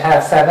Wednesday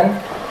at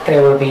 7:30, they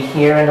will be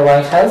here in the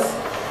Whitehouse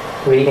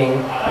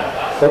reading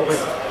books.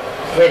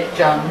 With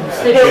John.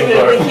 He'll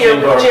be here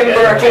with Jim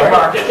Burke.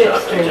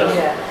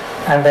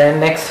 And then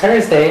next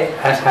Thursday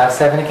at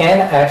 7:30 again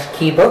at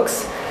Key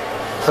Books,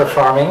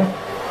 performing.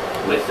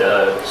 With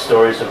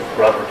stories of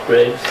Robert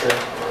Graves.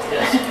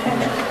 Yes.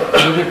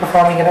 Will you be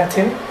performing at that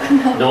too?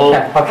 No.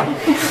 Yeah, okay.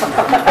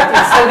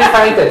 It's still be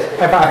very good.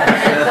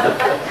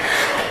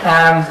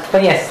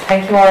 But yes,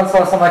 thank you all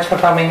so much for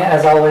coming.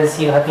 As always,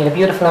 you have been a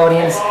beautiful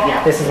audience.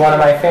 This is one of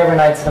my favourite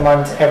nights of the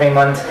month, every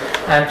month.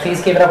 And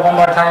please give it up one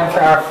more time for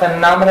our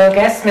phenomenal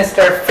guest,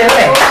 Mr. Phil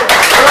Lynch.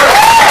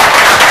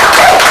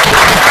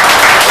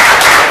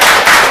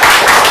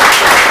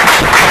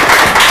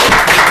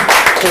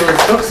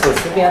 Phil's books will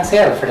still be on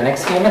sale for the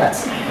next few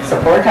minutes.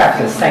 Support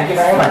artists. Thank you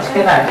very much.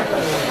 Good night.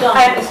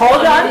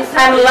 Hold on,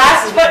 and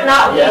last but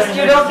not least,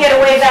 you don't get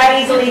away that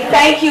easily.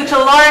 Thank you to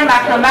Lauren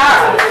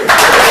McNamara.